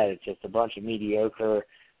after that, it's just a bunch of mediocre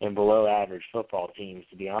and below-average football teams,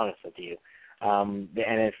 to be honest with you. The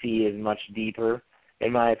NFC is much deeper,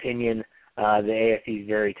 in my opinion. The AFC is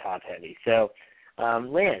very top-heavy. So,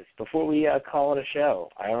 Lance, before we call it a show,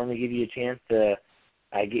 I want to give you a chance to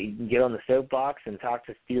get on the soapbox and talk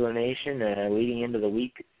to Steeler Nation leading into the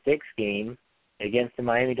Week 6 game against the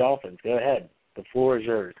Miami Dolphins. Go ahead. The floor is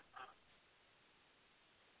yours.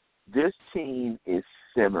 This team is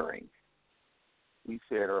simmering. We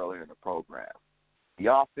said earlier in the program, the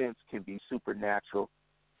offense can be supernatural,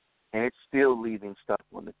 and it's still leaving stuff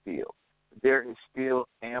on the field. There is still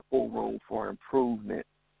ample room for improvement,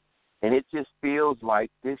 and it just feels like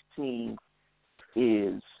this team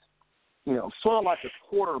is, sort of like a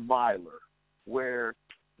quarter miler, where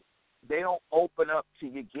they don't open up till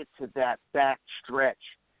you get to that back stretch,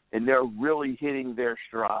 and they're really hitting their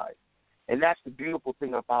stride. And that's the beautiful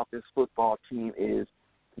thing about this football team is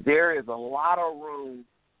there is a lot of room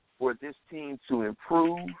for this team to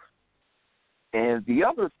improve. And the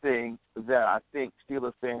other thing that I think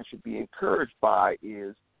Steelers fans should be encouraged by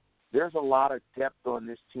is there's a lot of depth on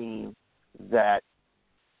this team that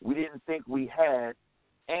we didn't think we had,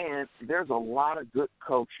 and there's a lot of good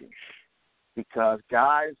coaching because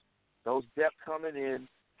guys, those depth coming in,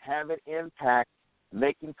 having impact,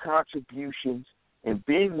 making contributions, and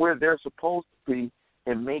being where they're supposed to be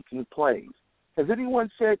and making plays. Has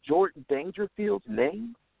anyone said Jordan Dangerfield's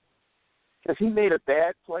name? Has he made a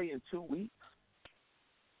bad play in 2 weeks?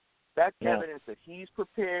 That's evidence that he's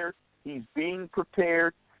prepared, he's being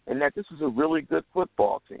prepared, and that this is a really good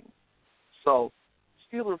football team. So,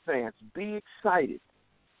 Steeler fans, be excited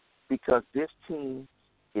because this team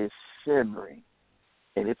is simmering,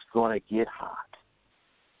 and it's going to get hot.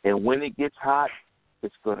 And when it gets hot,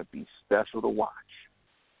 it's going to be special to watch.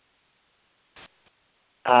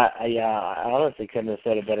 I honestly couldn't have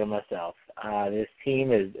said it better myself. This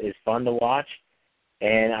team is fun to watch,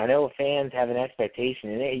 and I know fans have an expectation,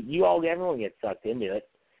 and everyone gets sucked into it,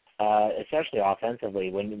 especially offensively.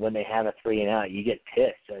 When they have a 3-and-out, you get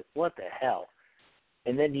pissed. Like, what the hell?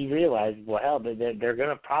 And then you realize, well, hell, they're going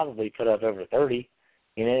to probably put up over 30.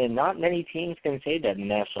 And not many teams can say that in the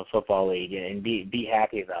National Football League and be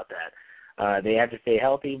happy about that. They have to stay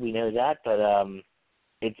healthy, we know that, but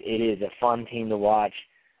it is a fun team to watch.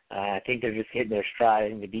 I think they're just hitting their stride. I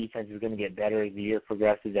think the defense is going to get better as the year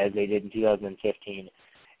progresses, as they did in 2015.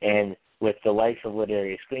 And with the likes of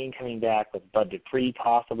Ladarius Green coming back, with Bud Dupree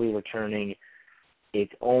possibly returning,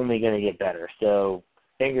 it's only going to get better. So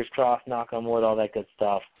fingers crossed, knock on wood, all that good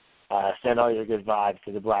stuff. Send all your good vibes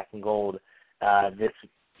to the Black and Gold this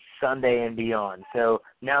Sunday and beyond. So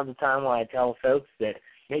now's the time when I tell folks that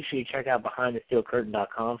make sure you check out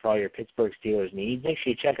BehindTheSteelCurtain.com for all your Pittsburgh Steelers needs. Make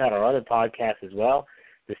sure you check out our other podcasts as well,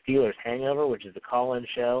 The Steelers Hangover, which is the call-in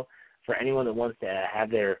show. For anyone that wants to have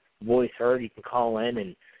their voice heard, you can call in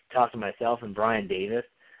and talk to myself and Brian Davis.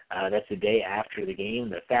 That's the day after the game.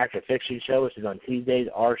 The Fact or Fiction show, which is on Tuesdays,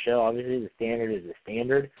 our show, obviously, the Standard is the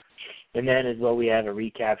Standard. And then as well, we have a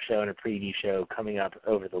recap show and a preview show coming up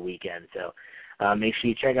over the weekend. So make sure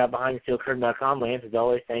you check out BehindTheSteelCurtain.com. Lance, as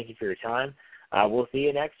always, thank you for your time. We'll see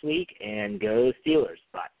you next week, and go Steelers.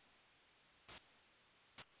 Bye.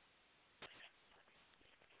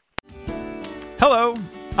 Hello,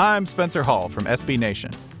 I'm Spencer Hall from SB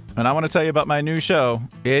Nation, and I want to tell you about my new show,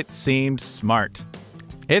 It Seems Smart.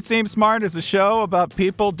 It Seems Smart is a show about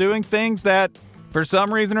people doing things that, for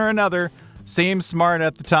some reason or another, seem smart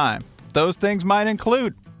at the time. Those things might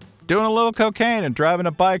include doing a little cocaine and driving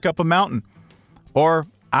a bike up a mountain. Or,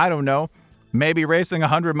 I don't know, maybe racing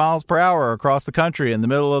 100 miles per hour across the country in the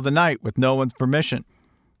middle of the night with no one's permission.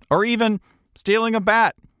 Or even stealing a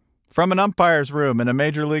bat from an umpire's room in a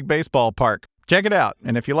Major League Baseball park. Check it out,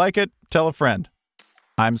 and if you like it, tell a friend.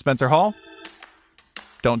 I'm Spencer Hall.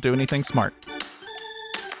 Don't do anything smart.